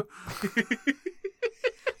value?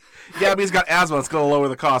 Yeah, but he's got asthma. It's going to lower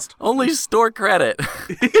the cost. Only store credit.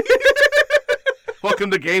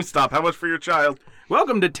 Welcome to GameStop. How much for your child?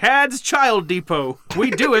 Welcome to Tad's Child Depot.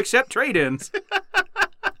 We do accept trade-ins.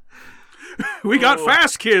 We got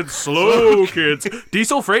fast kids, slow kids,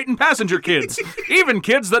 diesel freight and passenger kids, even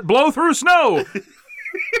kids that blow through snow.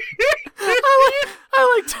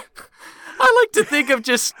 I like to think of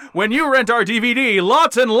just When you rent our DVD,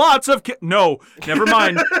 lots and lots of No, never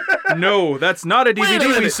mind. No, that's not a DVD we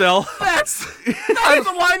minute. sell. That's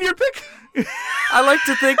the line you're picking. I like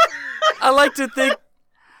to think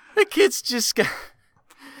the kid's just got.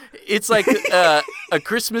 It's like a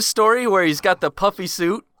Christmas Story where he's got the puffy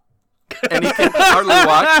suit and he can hardly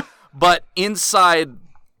walk, but inside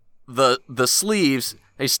the sleeves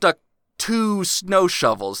they stuck 2 snow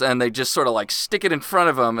shovels and they just sort of like stick it in front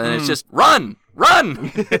of him and it's just run. That's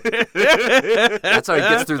how he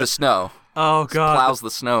gets through the snow. Oh, God. Plows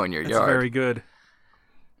the snow in your That's yard. very good.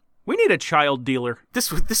 We need a child dealer.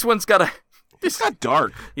 This one's got a It's got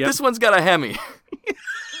dark. Yep. This one's got a Hemi.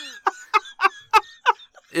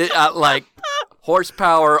 Like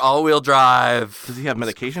horsepower, all-wheel drive. Does he have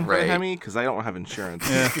medication for Right. a Hemi? Because I don't have insurance.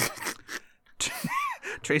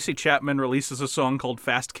 Tracy Chapman releases a song called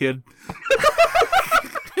Fast Kid.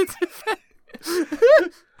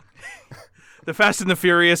 The Fast and the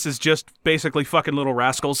Furious is just basically fucking Little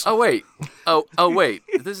Rascals. Oh wait. Oh wait.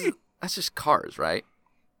 That's just Cars, right?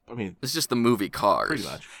 I mean, It's just the movie Cars. pretty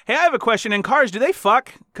much. Hey, I have a question. In cars, do they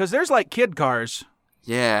fuck? Because there's like kid cars.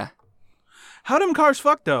 Yeah. How them cars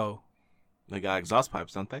fuck, though? They got exhaust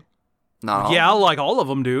pipes, don't they? Not all. Yeah, like all of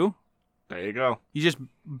them do. There you go. You just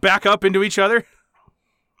back up into each other.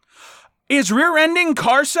 Is rear-ending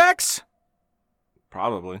car sex?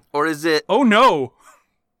 Probably. Or is it Oh, no.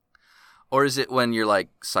 when you're like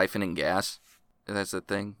siphoning gas? That's the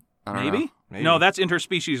thing. I don't Maybe? Maybe. No, that's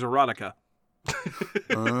interspecies erotica.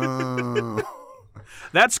 know.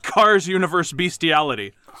 That's Cars universe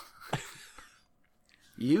bestiality.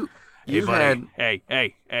 You Hey, had buddy.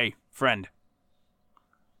 Hey, friend.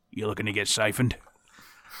 You looking to get siphoned?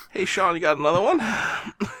 Hey, Sean, you got another one?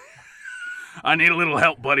 I need a little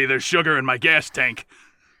help, buddy. There's sugar in my gas tank.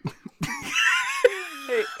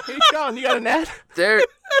 Hey, Sean, you got an ad?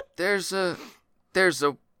 there's a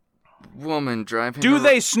woman driving. Do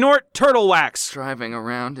they snort turtle wax? driving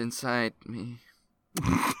around inside me?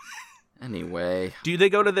 Anyway, Do they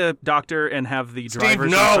go to the doctor and have the Steve,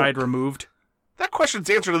 driver's no. side removed? That question's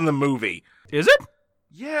answered in the movie. Is it?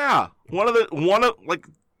 Yeah.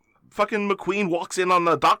 Fucking McQueen walks in on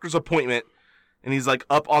the doctor's appointment and he's like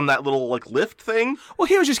up on that little like lift thing. Well,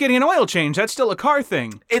 he was just getting an oil change. That's still a car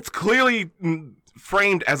thing. It's clearly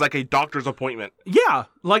framed as like a doctor's appointment. Yeah,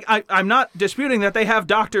 like I'm not disputing that they have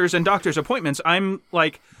doctors and doctor's appointments. I'm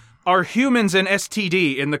like, are humans an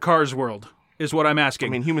STD in the Cars world? Is what I'm asking.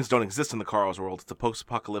 I mean, humans don't exist in the Cars world. It's a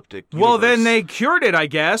post-apocalyptic well, universe then they cured it, I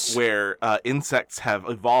guess. where insects have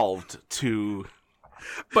evolved to...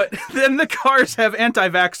 But then the Cars have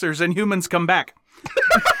anti-vaxxers and humans come back.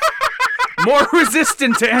 More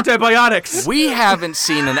resistant to antibiotics. we haven't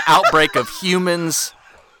seen an outbreak of humans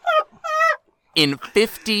in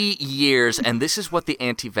 50 years, and this is what the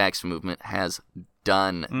anti-vax movement has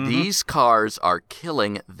done. These cars are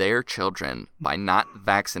killing their children by not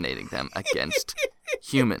vaccinating them against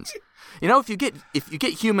humans. You know, if you get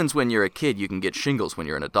humans when you're a kid, you can get shingles when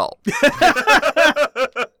you're an adult.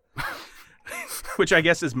 Which I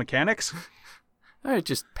guess is mechanics, All right,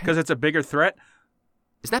 just because it's a bigger threat.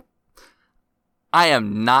 is that? I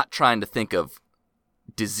am not trying to think of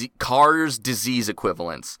cars disease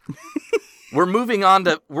equivalents. We're moving on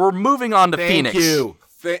to Phoenix. Thank you.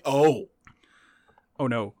 Oh. Oh,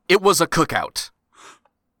 no. It was a cookout.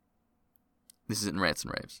 This isn't Rants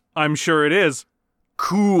and Raves. I'm sure it is.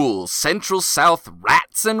 Cool Central South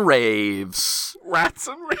Rats and Raves. Rats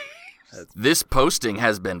and raves. This posting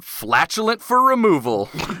has been flatulent for removal.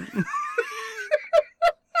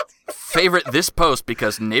 Favorite this post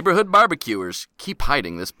because neighborhood barbecuers keep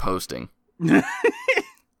hiding this posting.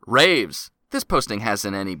 Raves. This posting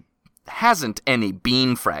hasn't any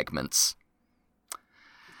bean fragments.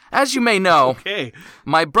 As you may know, Okay.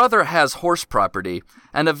 my brother has horse property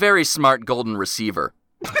and a very smart golden receiver.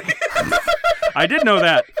 I did know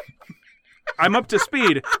that. I'm up to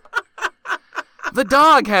speed. The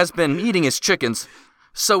dog has been eating his chickens,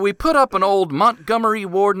 so we put up an old Montgomery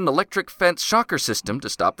Warden electric fence shocker system to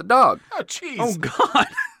stop the dog. Oh, jeez. Oh, God.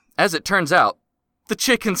 As it turns out, the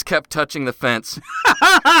chickens kept touching the fence.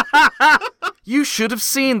 You should have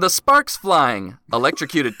seen the sparks flying.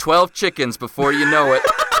 Electrocuted 12 chickens before you know it.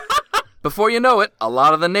 Before you know it, a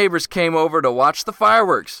lot of the neighbors came over to watch the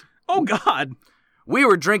fireworks. Oh, God. We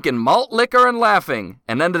were drinking malt liquor and laughing,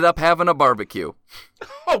 and ended up having a barbecue.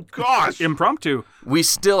 Oh, gosh. Impromptu. We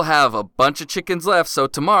still have a bunch of chickens left, so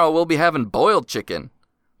tomorrow we'll be having boiled chicken.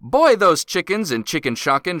 Boy, those chickens in Chicken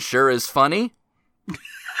Shockin' sure is funny.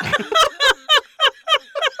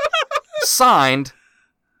 Signed,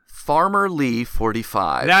 Farmer Lee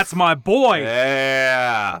 45. That's my boy.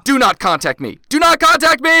 Yeah. Do not contact me! Do not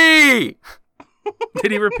contact me!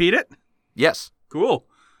 Did he repeat it? Yes, Cool.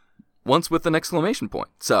 once with an exclamation point.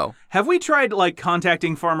 So, Have we tried, like,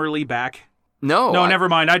 contacting Farmer Lee back? no. No, never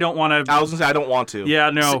mind. I don't want to. I was going to say, I don't want to.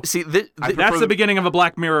 Yeah, no. See, That's the beginning of a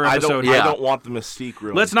Black Mirror episode. Yeah. I don't want the mystique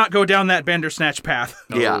ruined. Let's not go down that Bandersnatch path.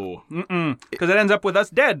 yeah. Oh. Because it ends up with us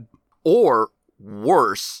dead. Or,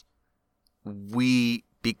 worse, we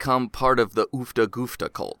become part of the Oofta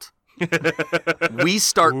Goofta cult. We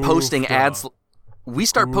start posting ads. We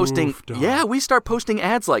start posting. Yeah, we start posting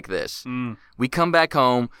ads like this. We come back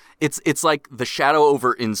home. It's like the shadow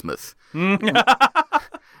over Innsmouth.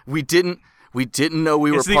 We didn't know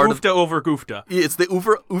we were It's the part Oofta over Goofta. It's the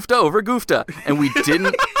Oofta over Goofta, and we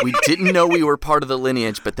didn't know we were part of the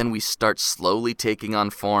lineage. But then we start slowly taking on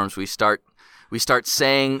forms. We start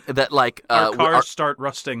saying that like Our cars start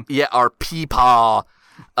rusting. yeah, our peepaw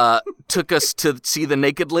took us to see the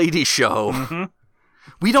Naked Lady show. Mm-hmm.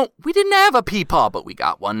 We didn't have a peepaw, but we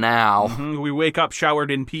got one now. We wake up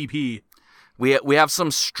showered in PP. We have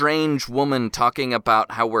some strange woman talking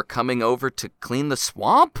about how we're coming over to clean the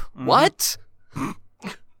swamp. Mm-hmm. What?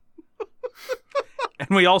 And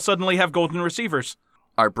we all suddenly have golden receivers.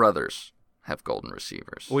 Our brothers have golden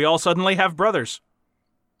receivers We all suddenly have brothers.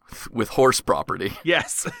 with horse property.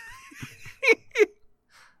 Yes.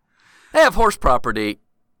 They have horse property,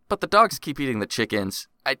 but the dogs keep eating the chickens.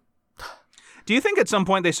 Do you think at some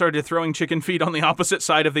point they started throwing chicken feed on the opposite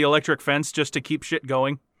side of the electric fence just to keep shit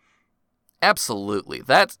going? Absolutely.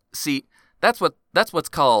 That's what's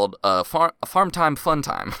called farm time fun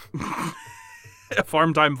time.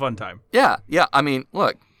 Farm time, fun time. Yeah. I mean,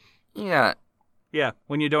 look. Yeah. Yeah,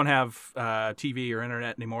 when you don't have TV or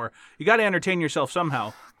internet anymore, you got to entertain yourself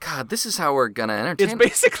somehow. God, this is how we're gonna entertain. It's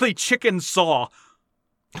basically Chicken Saw.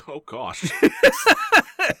 Oh, gosh.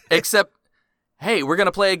 Except, hey, we're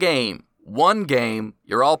gonna play a game. One game.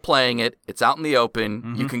 You're all playing it. It's out in the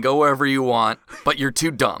open. You can go wherever you want, but you're too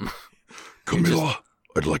dumb. Camilla,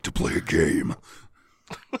 I'd like to play a game.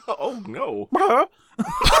 Oh, no.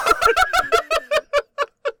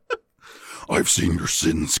 I've seen your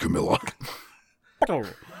sins, Camilla.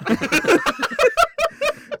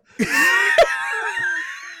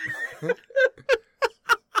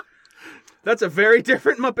 That's a very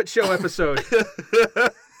different Muppet Show episode.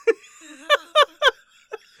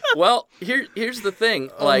 Well, here's the thing.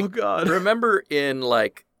 Like, Oh, God. remember in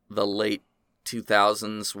like the late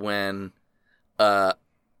 2000s when the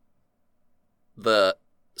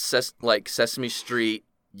Sesame Street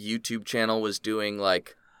YouTube channel was doing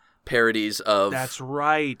like parodies of That's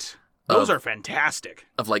right. Those are fantastic.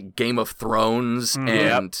 of like Game of Thrones and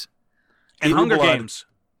And True Hunger Blood. Games.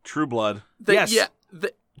 True Blood. Yes.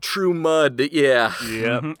 the True Mud. Yeah.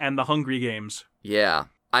 Mhm, and the Hungry Games. Yeah.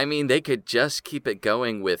 I mean, they could just keep it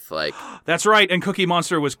going with like, That's right, and Cookie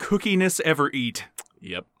Monster was Cookiness Ever Eat.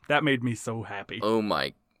 Yep. That made me so happy. oh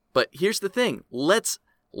my. But here's the thing. Let's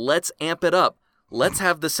amp it up. Let's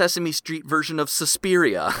have the Sesame Street version of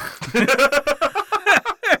Suspiria.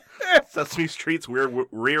 Sesame Street's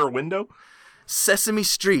rear window. Sesame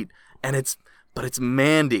Street, and it's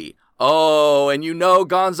Mandy. Oh, and you know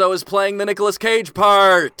Gonzo is playing the Nicolas Cage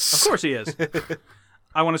part. Of course he is.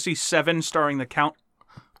 I want to see Seven starring the Count.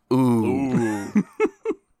 Ooh.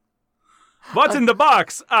 What's in the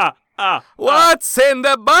box? What's in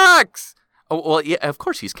the box? Oh, well, yeah, of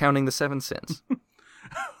course he's counting the 7 sins.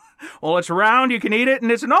 Well, it's round, you can eat it,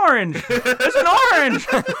 and it's an orange. It's an orange!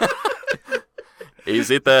 Is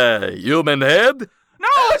it a human head? No,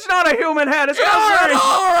 it's not a human head, it's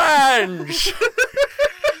an orange!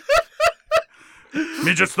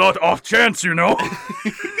 Me just thought off chance, you know.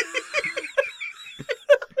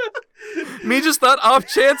 Me just thought off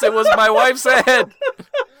chance it was my wife's head.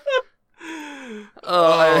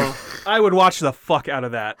 I would watch the fuck out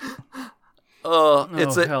of that.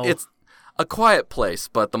 It's a quiet place,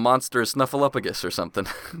 but the monster is Snuffleupagus or something.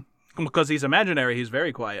 Because he's imaginary, he's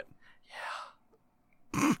very quiet.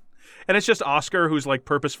 Yeah. And it's just Oscar who's like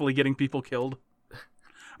purposefully getting people killed.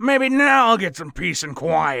 Maybe now I'll get some peace and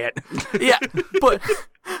quiet. Yeah,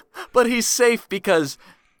 but he's safe because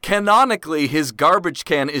canonically his garbage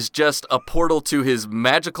can is just a portal to his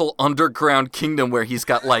magical underground kingdom where he's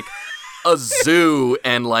got like a zoo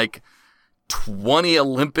and like 20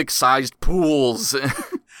 Olympic-sized pools. Emma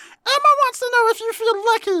wants to know if you feel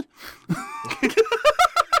lucky.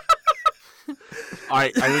 All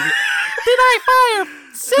right, I need to... Did I fire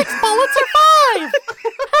 6 bullets or 5?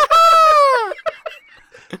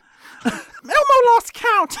 Elmo lost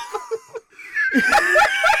count.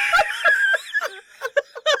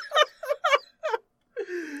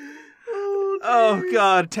 Oh,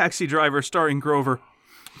 God. Taxi Driver starring Grover.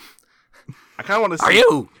 I kind of want to see... Are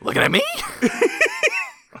you looking at me?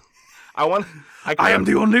 I am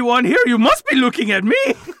the only one here. You must be looking at me.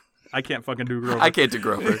 I can't fucking do Grover. I can't do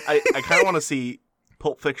Grover. I kind of want to see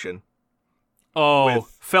Pulp Fiction. Oh,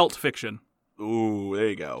 felt fiction. Ooh, there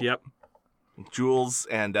you go. Yep. Jules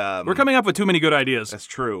and... We're coming up with too many good ideas. That's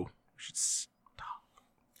true. We should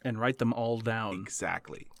And write them all down.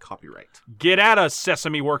 exactly. Copyright. Get at us,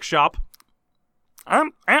 Sesame Workshop.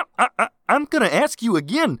 I'm gonna ask you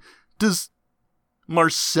again. Does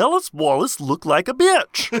Marcellus Wallace look like a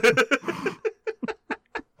bitch?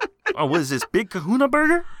 Oh, what is this, Big Kahuna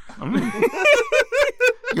Burger?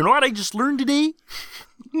 You know what I just learned today?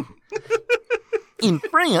 In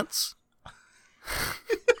France,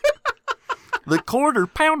 the quarter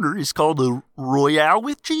pounder is called a Royale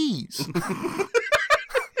with cheese.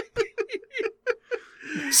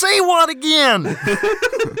 Say what again?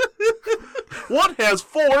 What has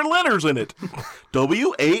 4 letters in it?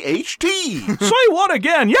 W-A-H-T. Say what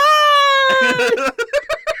again? Yay!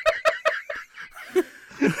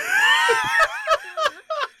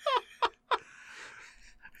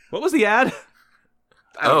 What was the ad?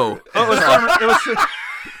 Oh.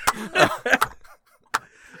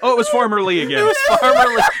 It was Farmer Lee again. It was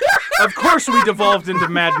Farmer Lee. Of course we devolved into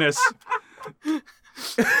madness.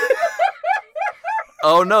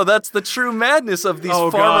 Oh no, that's the true madness of these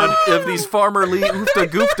Farmer Lee Oofta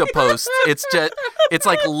Goofta posts. It's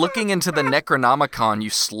like looking into the Necronomicon. You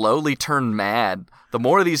slowly turn mad. The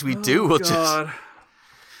more of these we do, we'll just.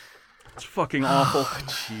 It's fucking awful.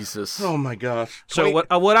 Jesus. Oh my gosh. So what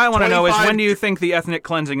I want to know is 25 when do you think the ethnic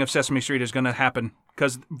cleansing of Sesame Street is going to happen?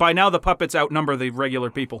 Because by now the puppets outnumber the regular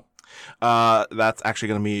people. That's actually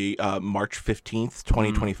going to be March 15th,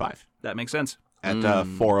 2025 That makes sense. at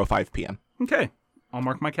 4:05 p.m. Okay. I'll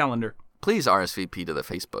mark my calendar. Please RSVP to the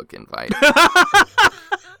Facebook invite.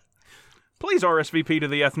 Please RSVP to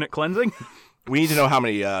the ethnic cleansing. We need to know how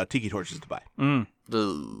many tiki torches to buy. Ooh.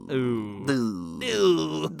 Ooh.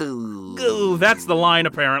 Ooh, that's the line,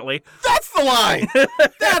 apparently. That's the line!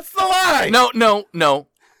 That's the line! No.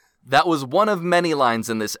 That was one of many lines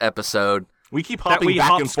in this episode. We keep That hopping we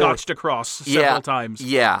back and forth. hopscotched across several times.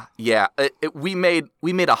 Yeah. We made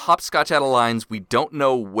a hopscotch out of lines. We don't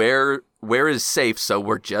know where is safe, so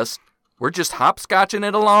we're just hopscotching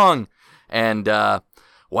it along. And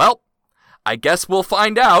well, I guess we'll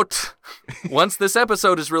find out once this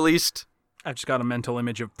episode is released. I've just got a mental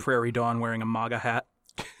image of Prairie Dawn wearing a MAGA hat.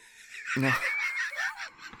 No.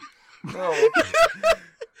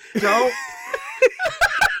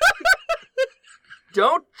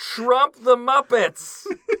 Don't trump the Muppets.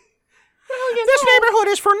 This neighborhood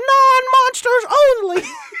is for non-monsters only.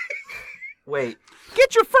 Wait,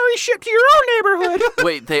 Get your furry shit to your own neighborhood.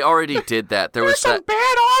 wait, they already did that. There There's was some that. bad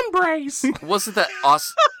hombres. Wasn't that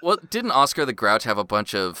didn't Oscar the Grouch have a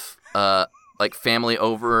bunch of like family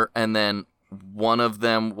over, and then one of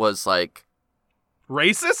them was like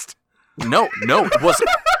Racist? no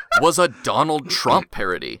was a Donald Trump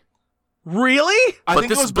parody. Really? I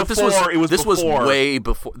think it was before. This was way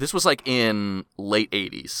before. This was like in late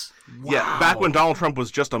 80s. Yeah, back when Donald Trump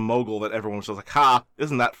was just a mogul that everyone was just like, ha,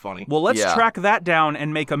 isn't that funny? Well, let's Yeah. track that down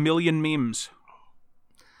and make 1 million memes.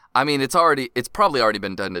 I mean, it's probably already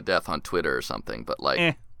been done to death on Twitter or something, but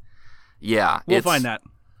like, yeah, We'll find that.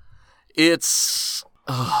 It's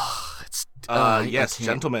I Yes, can't-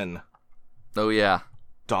 gentlemen. Oh yeah.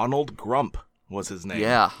 Donald Grump was his name.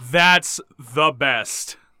 Yeah. That's the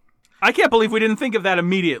best. I can't believe we didn't think of that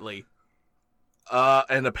immediately.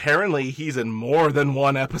 And apparently he's in more than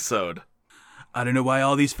one episode. I don't know why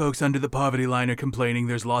all these folks under the poverty line are complaining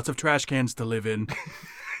there's lots of trash cans to live in.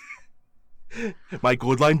 My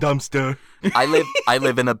Gold Line dumpster. I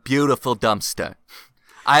live in a beautiful dumpster.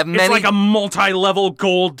 I have many. It's like a multi-level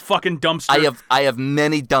gold fucking dumpster. I have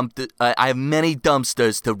many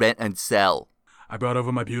dumpsters to rent and sell. I brought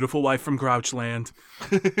over my beautiful wife from Grouchland.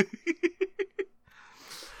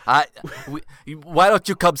 Why don't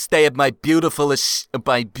you come stay at my beautiful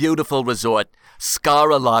resort,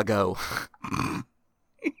 Scar-a-Lago?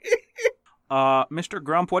 Mr.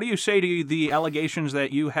 Grump, what do you say to the allegations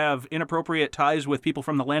that you have inappropriate ties with people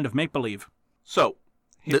from the land of make-believe? So,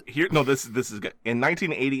 this is good. In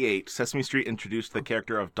 1988, Sesame Street introduced the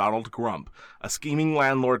character of Donald Grump, a scheming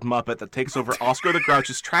landlord Muppet that takes over Oscar the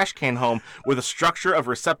Grouch's trash can home with a structure of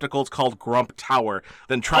receptacles called Grump Tower,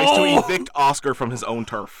 then tries to evict Oscar from his own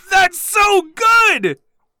turf. That's so good!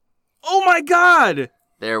 Oh my god!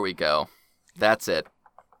 There we go. That's it.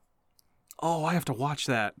 Oh, I have to watch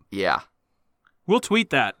that. Yeah. We'll tweet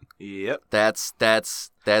that. Yep. That's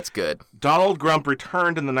good. Donald Grump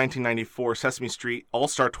returned in the 1994 Sesame Street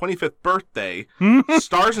All-Star 25th Birthday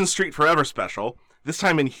Stars in Street Forever special, this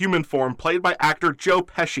time in human form, played by actor Joe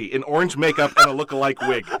Pesci in orange makeup and a look-alike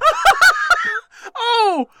wig.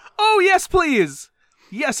 Oh, yes, please.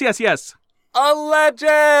 Yes. A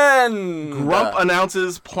legend! Grump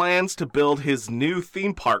announces plans to build his new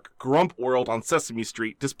theme park, Grump World, on Sesame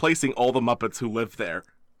Street, displacing all the Muppets who live there.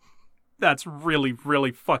 That's really,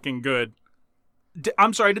 really fucking good.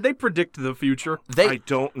 I'm sorry, did they predict the future? I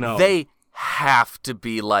don't know. They have to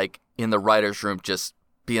be, like, in the writer's room just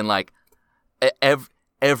being like,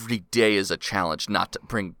 every day is a challenge not to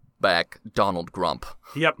bring back Donald Grump.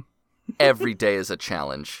 Yep. Every day is a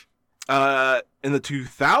challenge. In the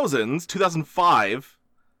 2005,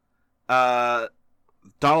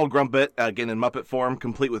 Donald Grumpet, again in Muppet form,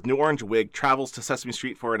 complete with new orange wig, travels to Sesame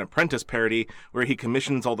Street for an Apprentice parody where he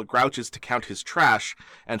commissions all the Grouches to count his trash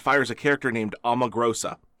and fires a character named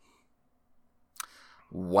Amagrosa.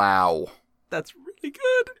 Wow. That's really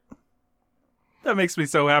good. That makes me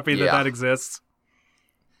so happy that exists.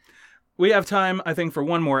 We have time, I think, for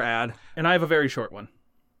one more ad, and I have a very short one.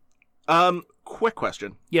 Quick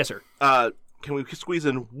question. Yes, sir. Can we squeeze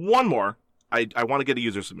in one more? I want to get a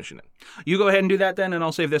user submission in. You go ahead and do that then, and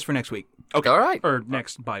I'll save this for next week. Okay. All right. Or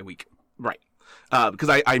next bye-week. Right. Because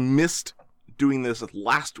I missed doing this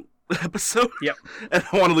last episode. Yep. And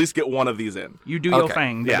I want to at least get one of these in. You do your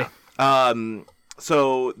thing, baby. Yeah.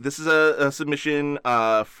 So this is a submission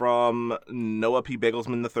from Noah P.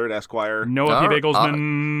 Bagelsman III, Esquire. Noah P.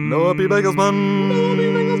 Bagelsman. Noah P.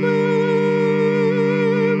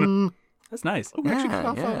 Bagelsman. That's nice. Oh, we actually got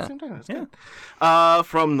off at the same time. That's Yeah. good.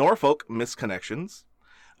 From Norfolk, Misconnections.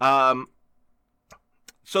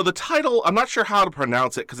 So the title, I'm not sure how to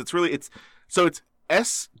pronounce it because it's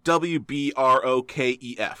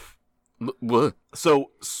SWBROKEF. What?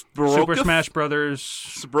 So Super Smash Brothers.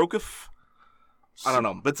 Sabrokef? I don't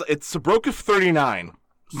know. But it's Sabrokef 39.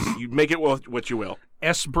 You make it what you will.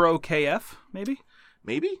 S-Bro KF, maybe?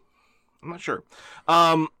 Maybe? I'm not sure.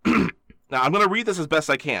 Now, I'm going to read this as best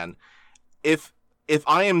I can. If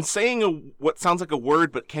I am saying what sounds like a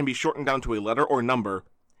word but can be shortened down to a letter or number,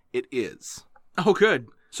 it is. Oh, good.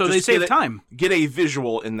 So Just they save get time. Get a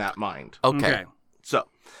visual in that mind. Okay. So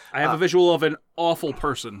I have a visual of an awful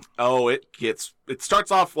person. Oh, it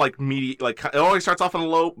starts off like it always starts off on a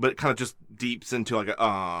low, but it kind of just deeps into like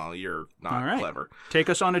you're not All right. clever. Take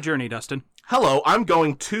us on a journey, Dustin. Hello, I'm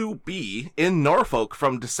going to be in Norfolk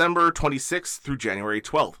from December 26th through January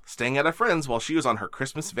 12th, staying at a friend's while she was on her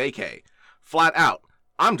Christmas vacay. Flat out,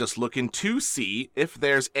 I'm just looking to see if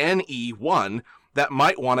there's NE1 that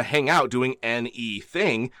might want to hang out doing NE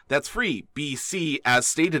thing that's free. BC, as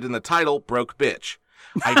stated in the title, broke bitch.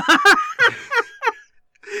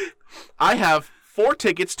 I have 4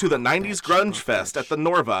 tickets to the 90s Grunge Fest at the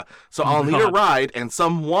Norva, so I'll need a ride and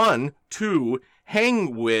someone to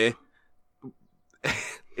hang with.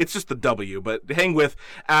 It's just the W, but hang with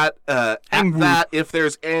at that if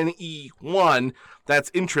there's NE1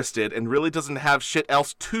 that's interested and really doesn't have shit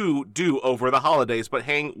else to do over the holidays but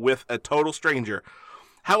hang with a total stranger.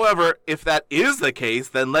 However, if that is the case,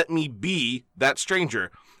 then let me be that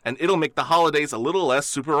stranger, and it'll make the holidays a little less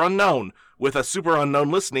super unknown, with a super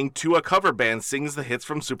unknown listening to a cover band sings the hits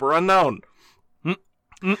from Super Unknown.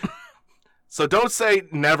 So don't say,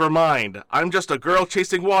 never mind. I'm just a girl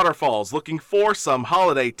chasing waterfalls looking for some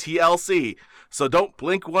holiday TLC. So don't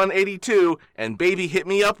blink 182 and baby hit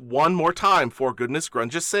me up one more time for goodness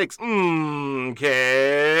grungeous sakes. Okay.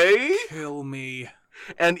 Kill me.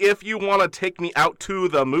 And if you want to take me out to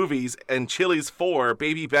the movies and Chili's for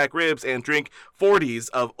baby back ribs and drink 40s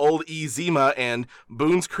of Old E Zima and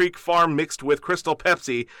Boone's Creek Farm mixed with Crystal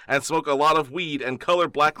Pepsi and smoke a lot of weed and color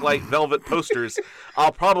blacklight velvet posters,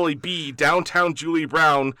 I'll probably be downtown Julie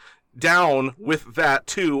Brown down with that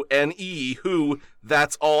too. N.E. who,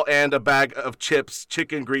 that's all, and a bag of chips,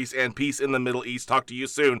 chicken grease, and peace in the Middle East. Talk to you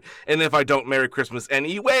soon. And if I don't, Merry Christmas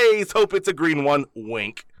anyways. Hope it's a green one.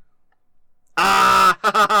 Wink.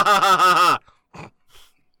 Ah!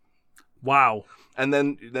 Wow. And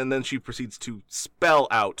then she proceeds to spell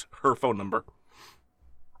out her phone number.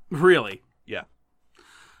 Really? Yeah.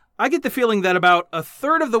 I get the feeling that about a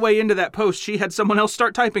third of the way into that post, she had someone else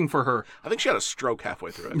start typing for her. I think she had a stroke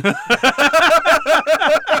halfway through it.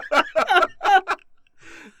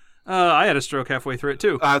 I had a stroke halfway through it,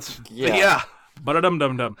 too. Yeah.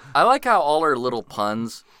 Ba-da-dum-dum-dum. I like how all her little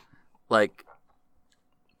puns, like,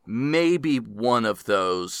 maybe one of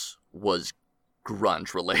those was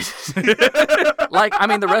grunge related. Like, I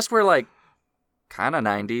mean, the rest were like kind of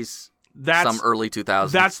 90s, some early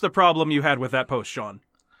 2000s. That's the problem you had with that post, Sean.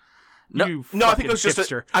 No, I think it was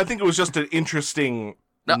hipster. I think it was just an interesting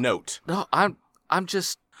note. No, I'm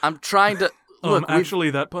trying to look. Actually,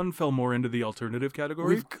 that pun fell more into the alternative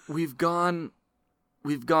category. We've gone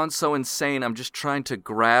so insane. I'm just trying to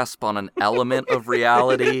grasp on an element of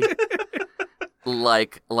reality.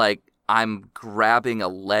 Like I'm grabbing a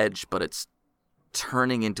ledge, but it's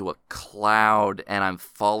turning into a cloud, and I'm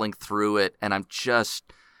falling through it, and I'm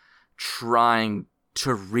just trying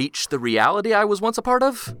to reach the reality I was once a part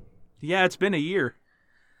of. Yeah, it's been a year.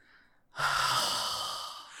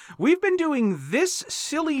 We've been doing this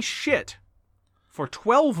silly shit for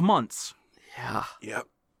 12 months. Yeah. Yep.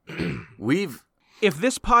 If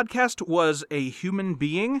this podcast was a human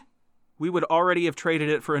being, we would already have traded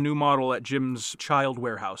it for a new model at Jim's child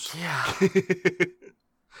warehouse. Yeah.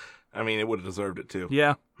 I mean, it would have deserved it too.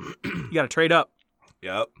 Yeah. You got to trade up.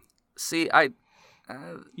 Yep. See,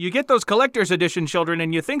 You get those collector's edition children,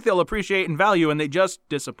 and you think they'll appreciate and value, and they just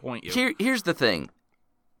disappoint you. Here's the thing.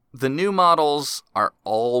 The new models are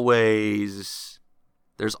always...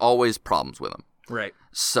 There's always problems with them. Right.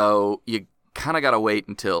 So you kind of got to wait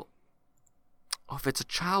until... Oh, if it's a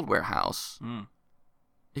child warehouse,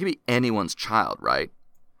 it can be anyone's child, right?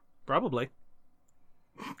 Probably.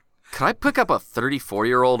 Could I pick up a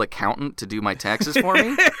 34-year-old accountant to do my taxes for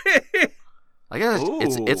me? I guess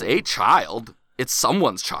it's a child. It's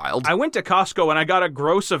someone's child. I went to Costco and I got a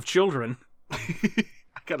gross of children. I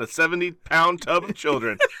got a 70-pound tub of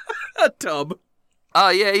children. A tub.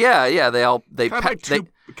 Yeah.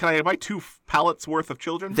 Can I buy 2 pallets worth of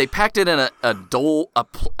children? They packed it in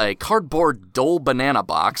a cardboard Dole banana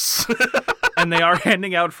box. And they are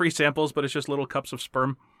handing out free samples, but it's just little cups of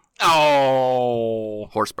sperm. Oh,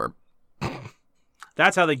 horse sperm.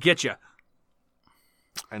 That's how they get you.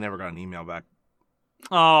 I never got an email back.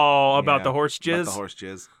 Oh, about the horse jizz? About the horse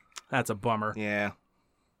jizz. That's a bummer. Yeah.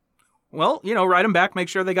 Well, write them back, make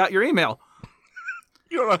sure they got your email.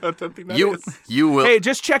 You don't know how tempting that is. You will. Hey,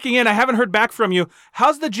 just checking in. I haven't heard back from you.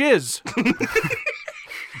 How's the jizz?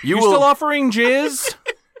 You will, still offering jizz?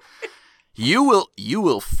 You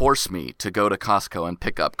will force me to go to Costco and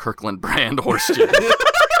pick up Kirkland brand horse jizz.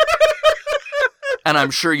 And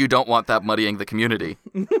I'm sure you don't want that muddying the community.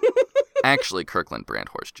 Actually, Kirkland brand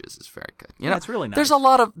horse jizz is very good. That's really nice. There's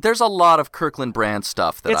a lot of Kirkland brand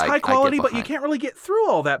stuff that it's high quality, I get but you can't really get through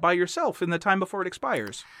all that by yourself in the time before it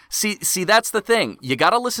expires. See, that's the thing. You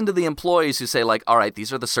got to listen to the employees who say like, all right,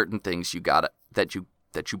 these are the certain things that you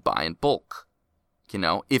buy in bulk.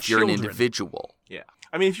 If you're an individual. Yeah.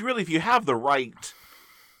 I mean, if you have the right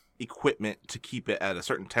equipment to keep it at a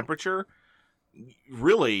certain temperature,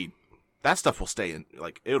 really, that stuff will stay in.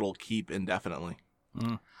 Like, it'll keep indefinitely.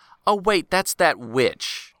 Mm. Oh wait, that's that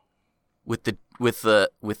witch with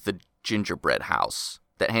the gingerbread house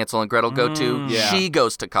that Hansel and Gretel go to. Yeah. She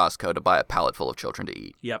goes to Costco to buy a pallet full of children to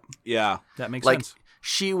eat. Yep. Yeah. That makes like, sense.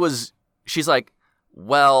 She's like,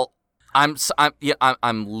 well, I'm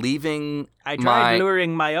leaving. I tried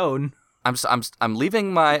luring my own. I'm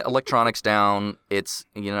leaving my electronics down. It's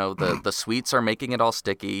the sweets are making it all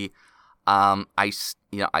sticky. I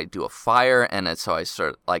do a fire, and so I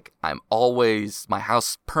start like my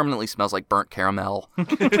house permanently smells like burnt caramel.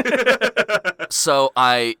 So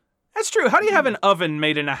That's true. How do you have an oven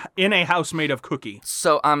made in a house made of cookie?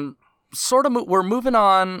 So I'm sort of we're moving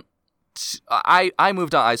on. I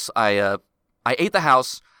moved on. I ate the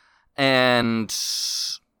house, and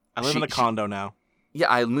I live in a condo now.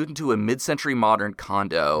 I moved into a mid-century modern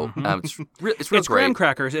condo. It's real It's great. graham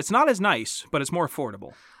crackers. It's not as nice, but it's more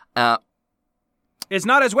affordable. Uh, It's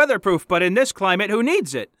not as weatherproof, but in this climate, who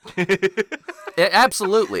needs it?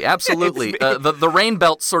 absolutely. The rain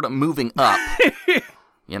belt's sort of moving up.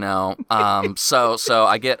 You know, so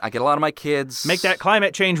I get a lot of my kids. Make that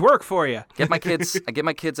climate change work for you. I get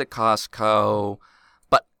my kids at Costco,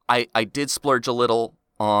 but I did splurge a little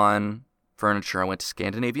on furniture. I went to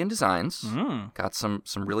Scandinavian Designs. Got some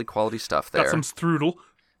really quality stuff there. Got some strudel.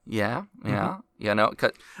 Yeah. Yeah, no,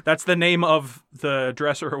 That's the name of the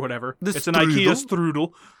dresser or whatever. The it's an strudel? IKEA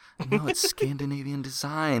strudel. no, it's Scandinavian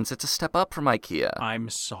Designs. It's a step up from IKEA. I'm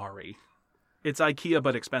sorry. It's IKEA,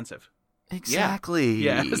 but expensive. Exactly.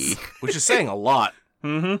 Yes. Which is saying a lot.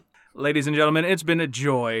 Ladies and gentlemen, it's been a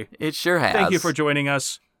joy. It sure has. Thank you for joining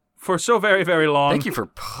us for so very, very long. Thank you for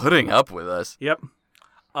putting up with us. Yep.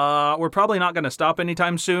 We're probably not going to stop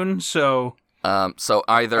anytime soon, so So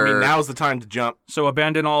either I mean, now's the time to jump.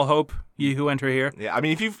 abandon all hope, ye who enter here. Yeah, I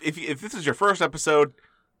mean, if this is your first episode,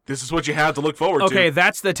 this is what you have to look forward to. Okay,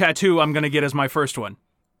 that's the tattoo I'm going to get as my first one.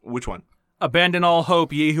 Which one? Abandon all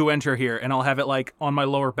hope, ye who enter here, and I'll have it like on my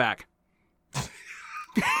lower back.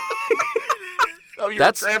 Oh, your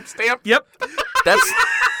That's- tramp stamp? Yep.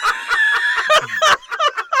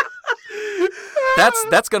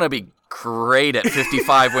 That's gonna be great at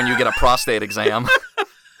 55 when you get a prostate exam.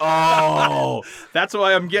 Oh, That's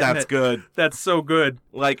why I'm getting that's it. good. That's so good.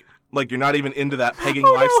 Like you're not even into that pegging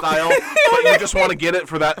lifestyle, but you just want to get it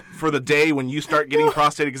for the day when you start getting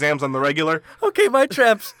prostate exams on the regular. Okay, my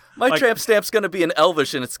tramp stamp's gonna be in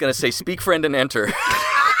Elvish, and it's gonna say "Speak, friend, and enter."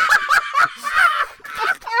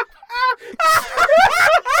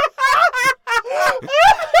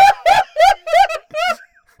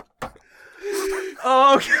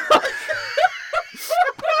 Oh, God.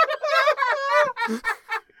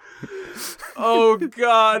 Oh,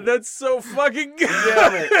 God. That's so fucking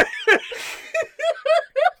good.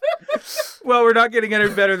 Well, we're not getting any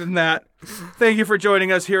better than that. Thank you for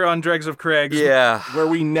joining us here on Dregs of Craigs. Yeah. Where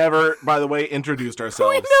we never, by the way, introduced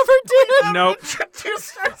ourselves. Never did. Nope.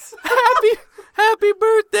 Happy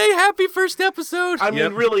birthday! Happy first episode. I mean,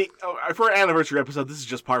 Yep. really, for an anniversary episode, this is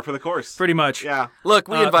just par for the course. Pretty much. Yeah. Look,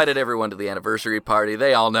 we invited everyone to the anniversary party.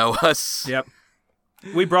 They all know us. Yep.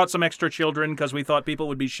 We brought some extra children because we thought people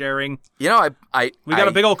would be sharing. You know, We got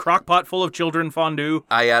a big old crock pot full of children fondue.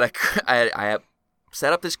 I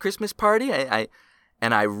set up this Christmas party.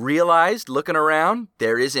 And I realized, looking around,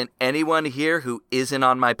 there isn't anyone here who isn't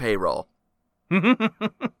on my payroll. And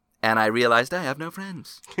I realized I have no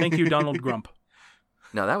friends. Thank you, Donald Grump.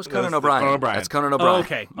 No, that was That's Conan the O'Brien. Conan O'Brien. That's Conan Oh, O'Brien.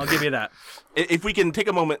 okay, I'll give you that. If we can take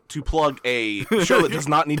a moment to plug a show that does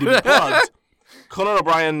not need to be plugged, Conan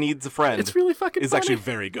O'Brien Needs a Friend It's really fucking is funny. actually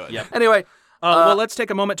very good. Yep. Anyway, Well, let's take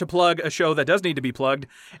a moment to plug a show that does need to be plugged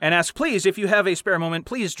and ask, please, if you have a spare moment,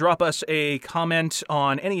 please drop us a comment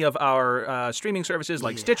on any of our streaming services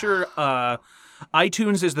like Stitcher.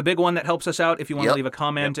 iTunes is the big one that helps us out if you want to Yep. leave a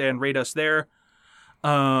comment and rate us there. you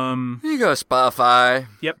go Spotify.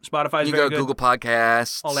 Yep, Spotify's You very go good. Google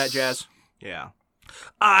Podcasts. All that jazz. Yeah.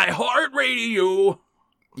 iHeartRadio.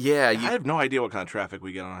 Yeah, I you, have no idea what kind of traffic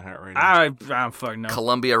we get on that right now. I don't fucking know.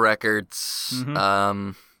 Columbia Records.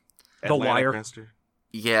 The Wire.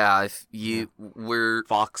 Yeah,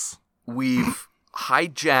 we've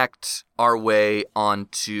hijacked our way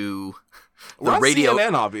onto the We're on radio.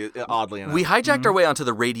 CNN, oddly enough. We hijacked our way onto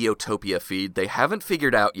the Radiotopia feed. They haven't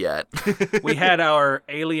figured out yet. We had our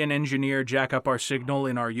alien engineer jack up our signal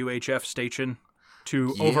in our UHF station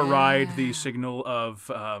to override the signal of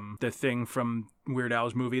the thing from Weird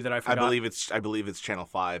Al's movie that I I forgot. believe it's Channel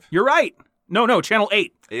 5. You're right. No, Channel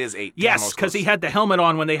 8. It is 8. Yes, because he had the helmet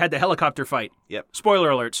on when they had the helicopter fight. Yep. Spoiler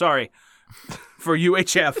alert, sorry. For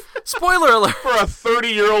UHF. Spoiler alert. For a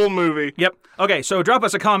 30-year-old movie. Yep. Okay, so drop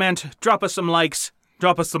us a comment, drop us some likes,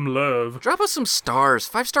 drop us some love. Drop us some stars.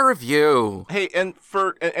 5-star review. Hey, and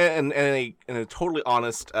for and a totally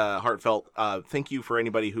honest, heartfelt thank you for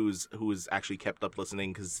anybody who's actually kept up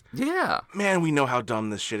listening, because Yeah. man, we know how dumb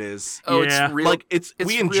this shit is. Oh, Yeah. it's real. Like it's we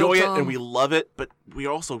real enjoy it dumb. and we love it, but we're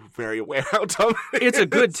also very aware how dumb it It's a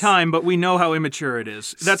good is. time, but we know how immature it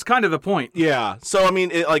is. That's kind of the point. Yeah. So I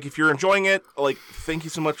mean, like if you're enjoying it, like thank you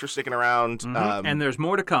so much for sticking around. And there's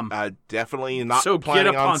more to come. Definitely not So get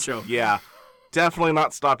planning a on poncho. Yeah. Definitely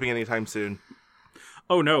not stopping anytime soon.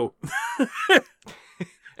 Oh no.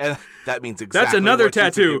 And that means exactly That's another what you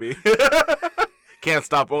think tattoo. it'd be. Can't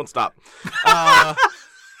stop, won't stop.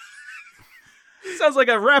 Sounds like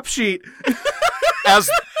a rap sheet.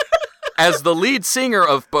 As the lead singer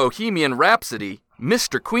of Bohemian Rhapsody,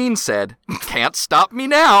 Mr. Queen said, "Can't stop me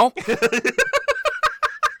now."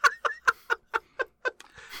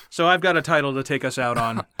 So I've got a title to take us out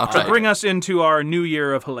on All to right. bring us into our new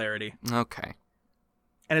year of hilarity. Okay.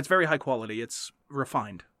 And it's very high quality. It's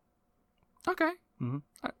refined. Okay. Mhm.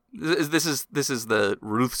 This is the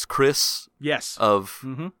Ruth's Chris Yes. of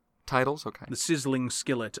Mm-hmm. titles. Okay. The sizzling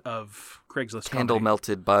skillet of Craigslist Candle comedy.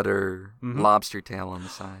 melted butter, Mhm. lobster tail on the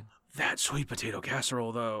side. That sweet potato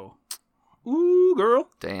casserole, though. Ooh, girl.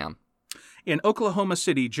 Damn. In Oklahoma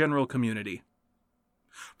City General Community.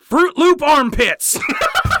 Fruit Loop armpits!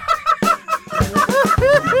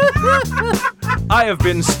 I have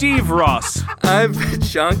been Steve Ross. I've been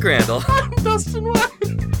Sean Crandall. Dustin White.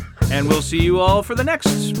 And we'll see you all for the next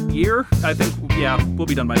year. I think, yeah, we'll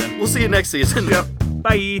be done by then. We'll see you next season.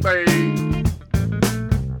 Bye. Bye.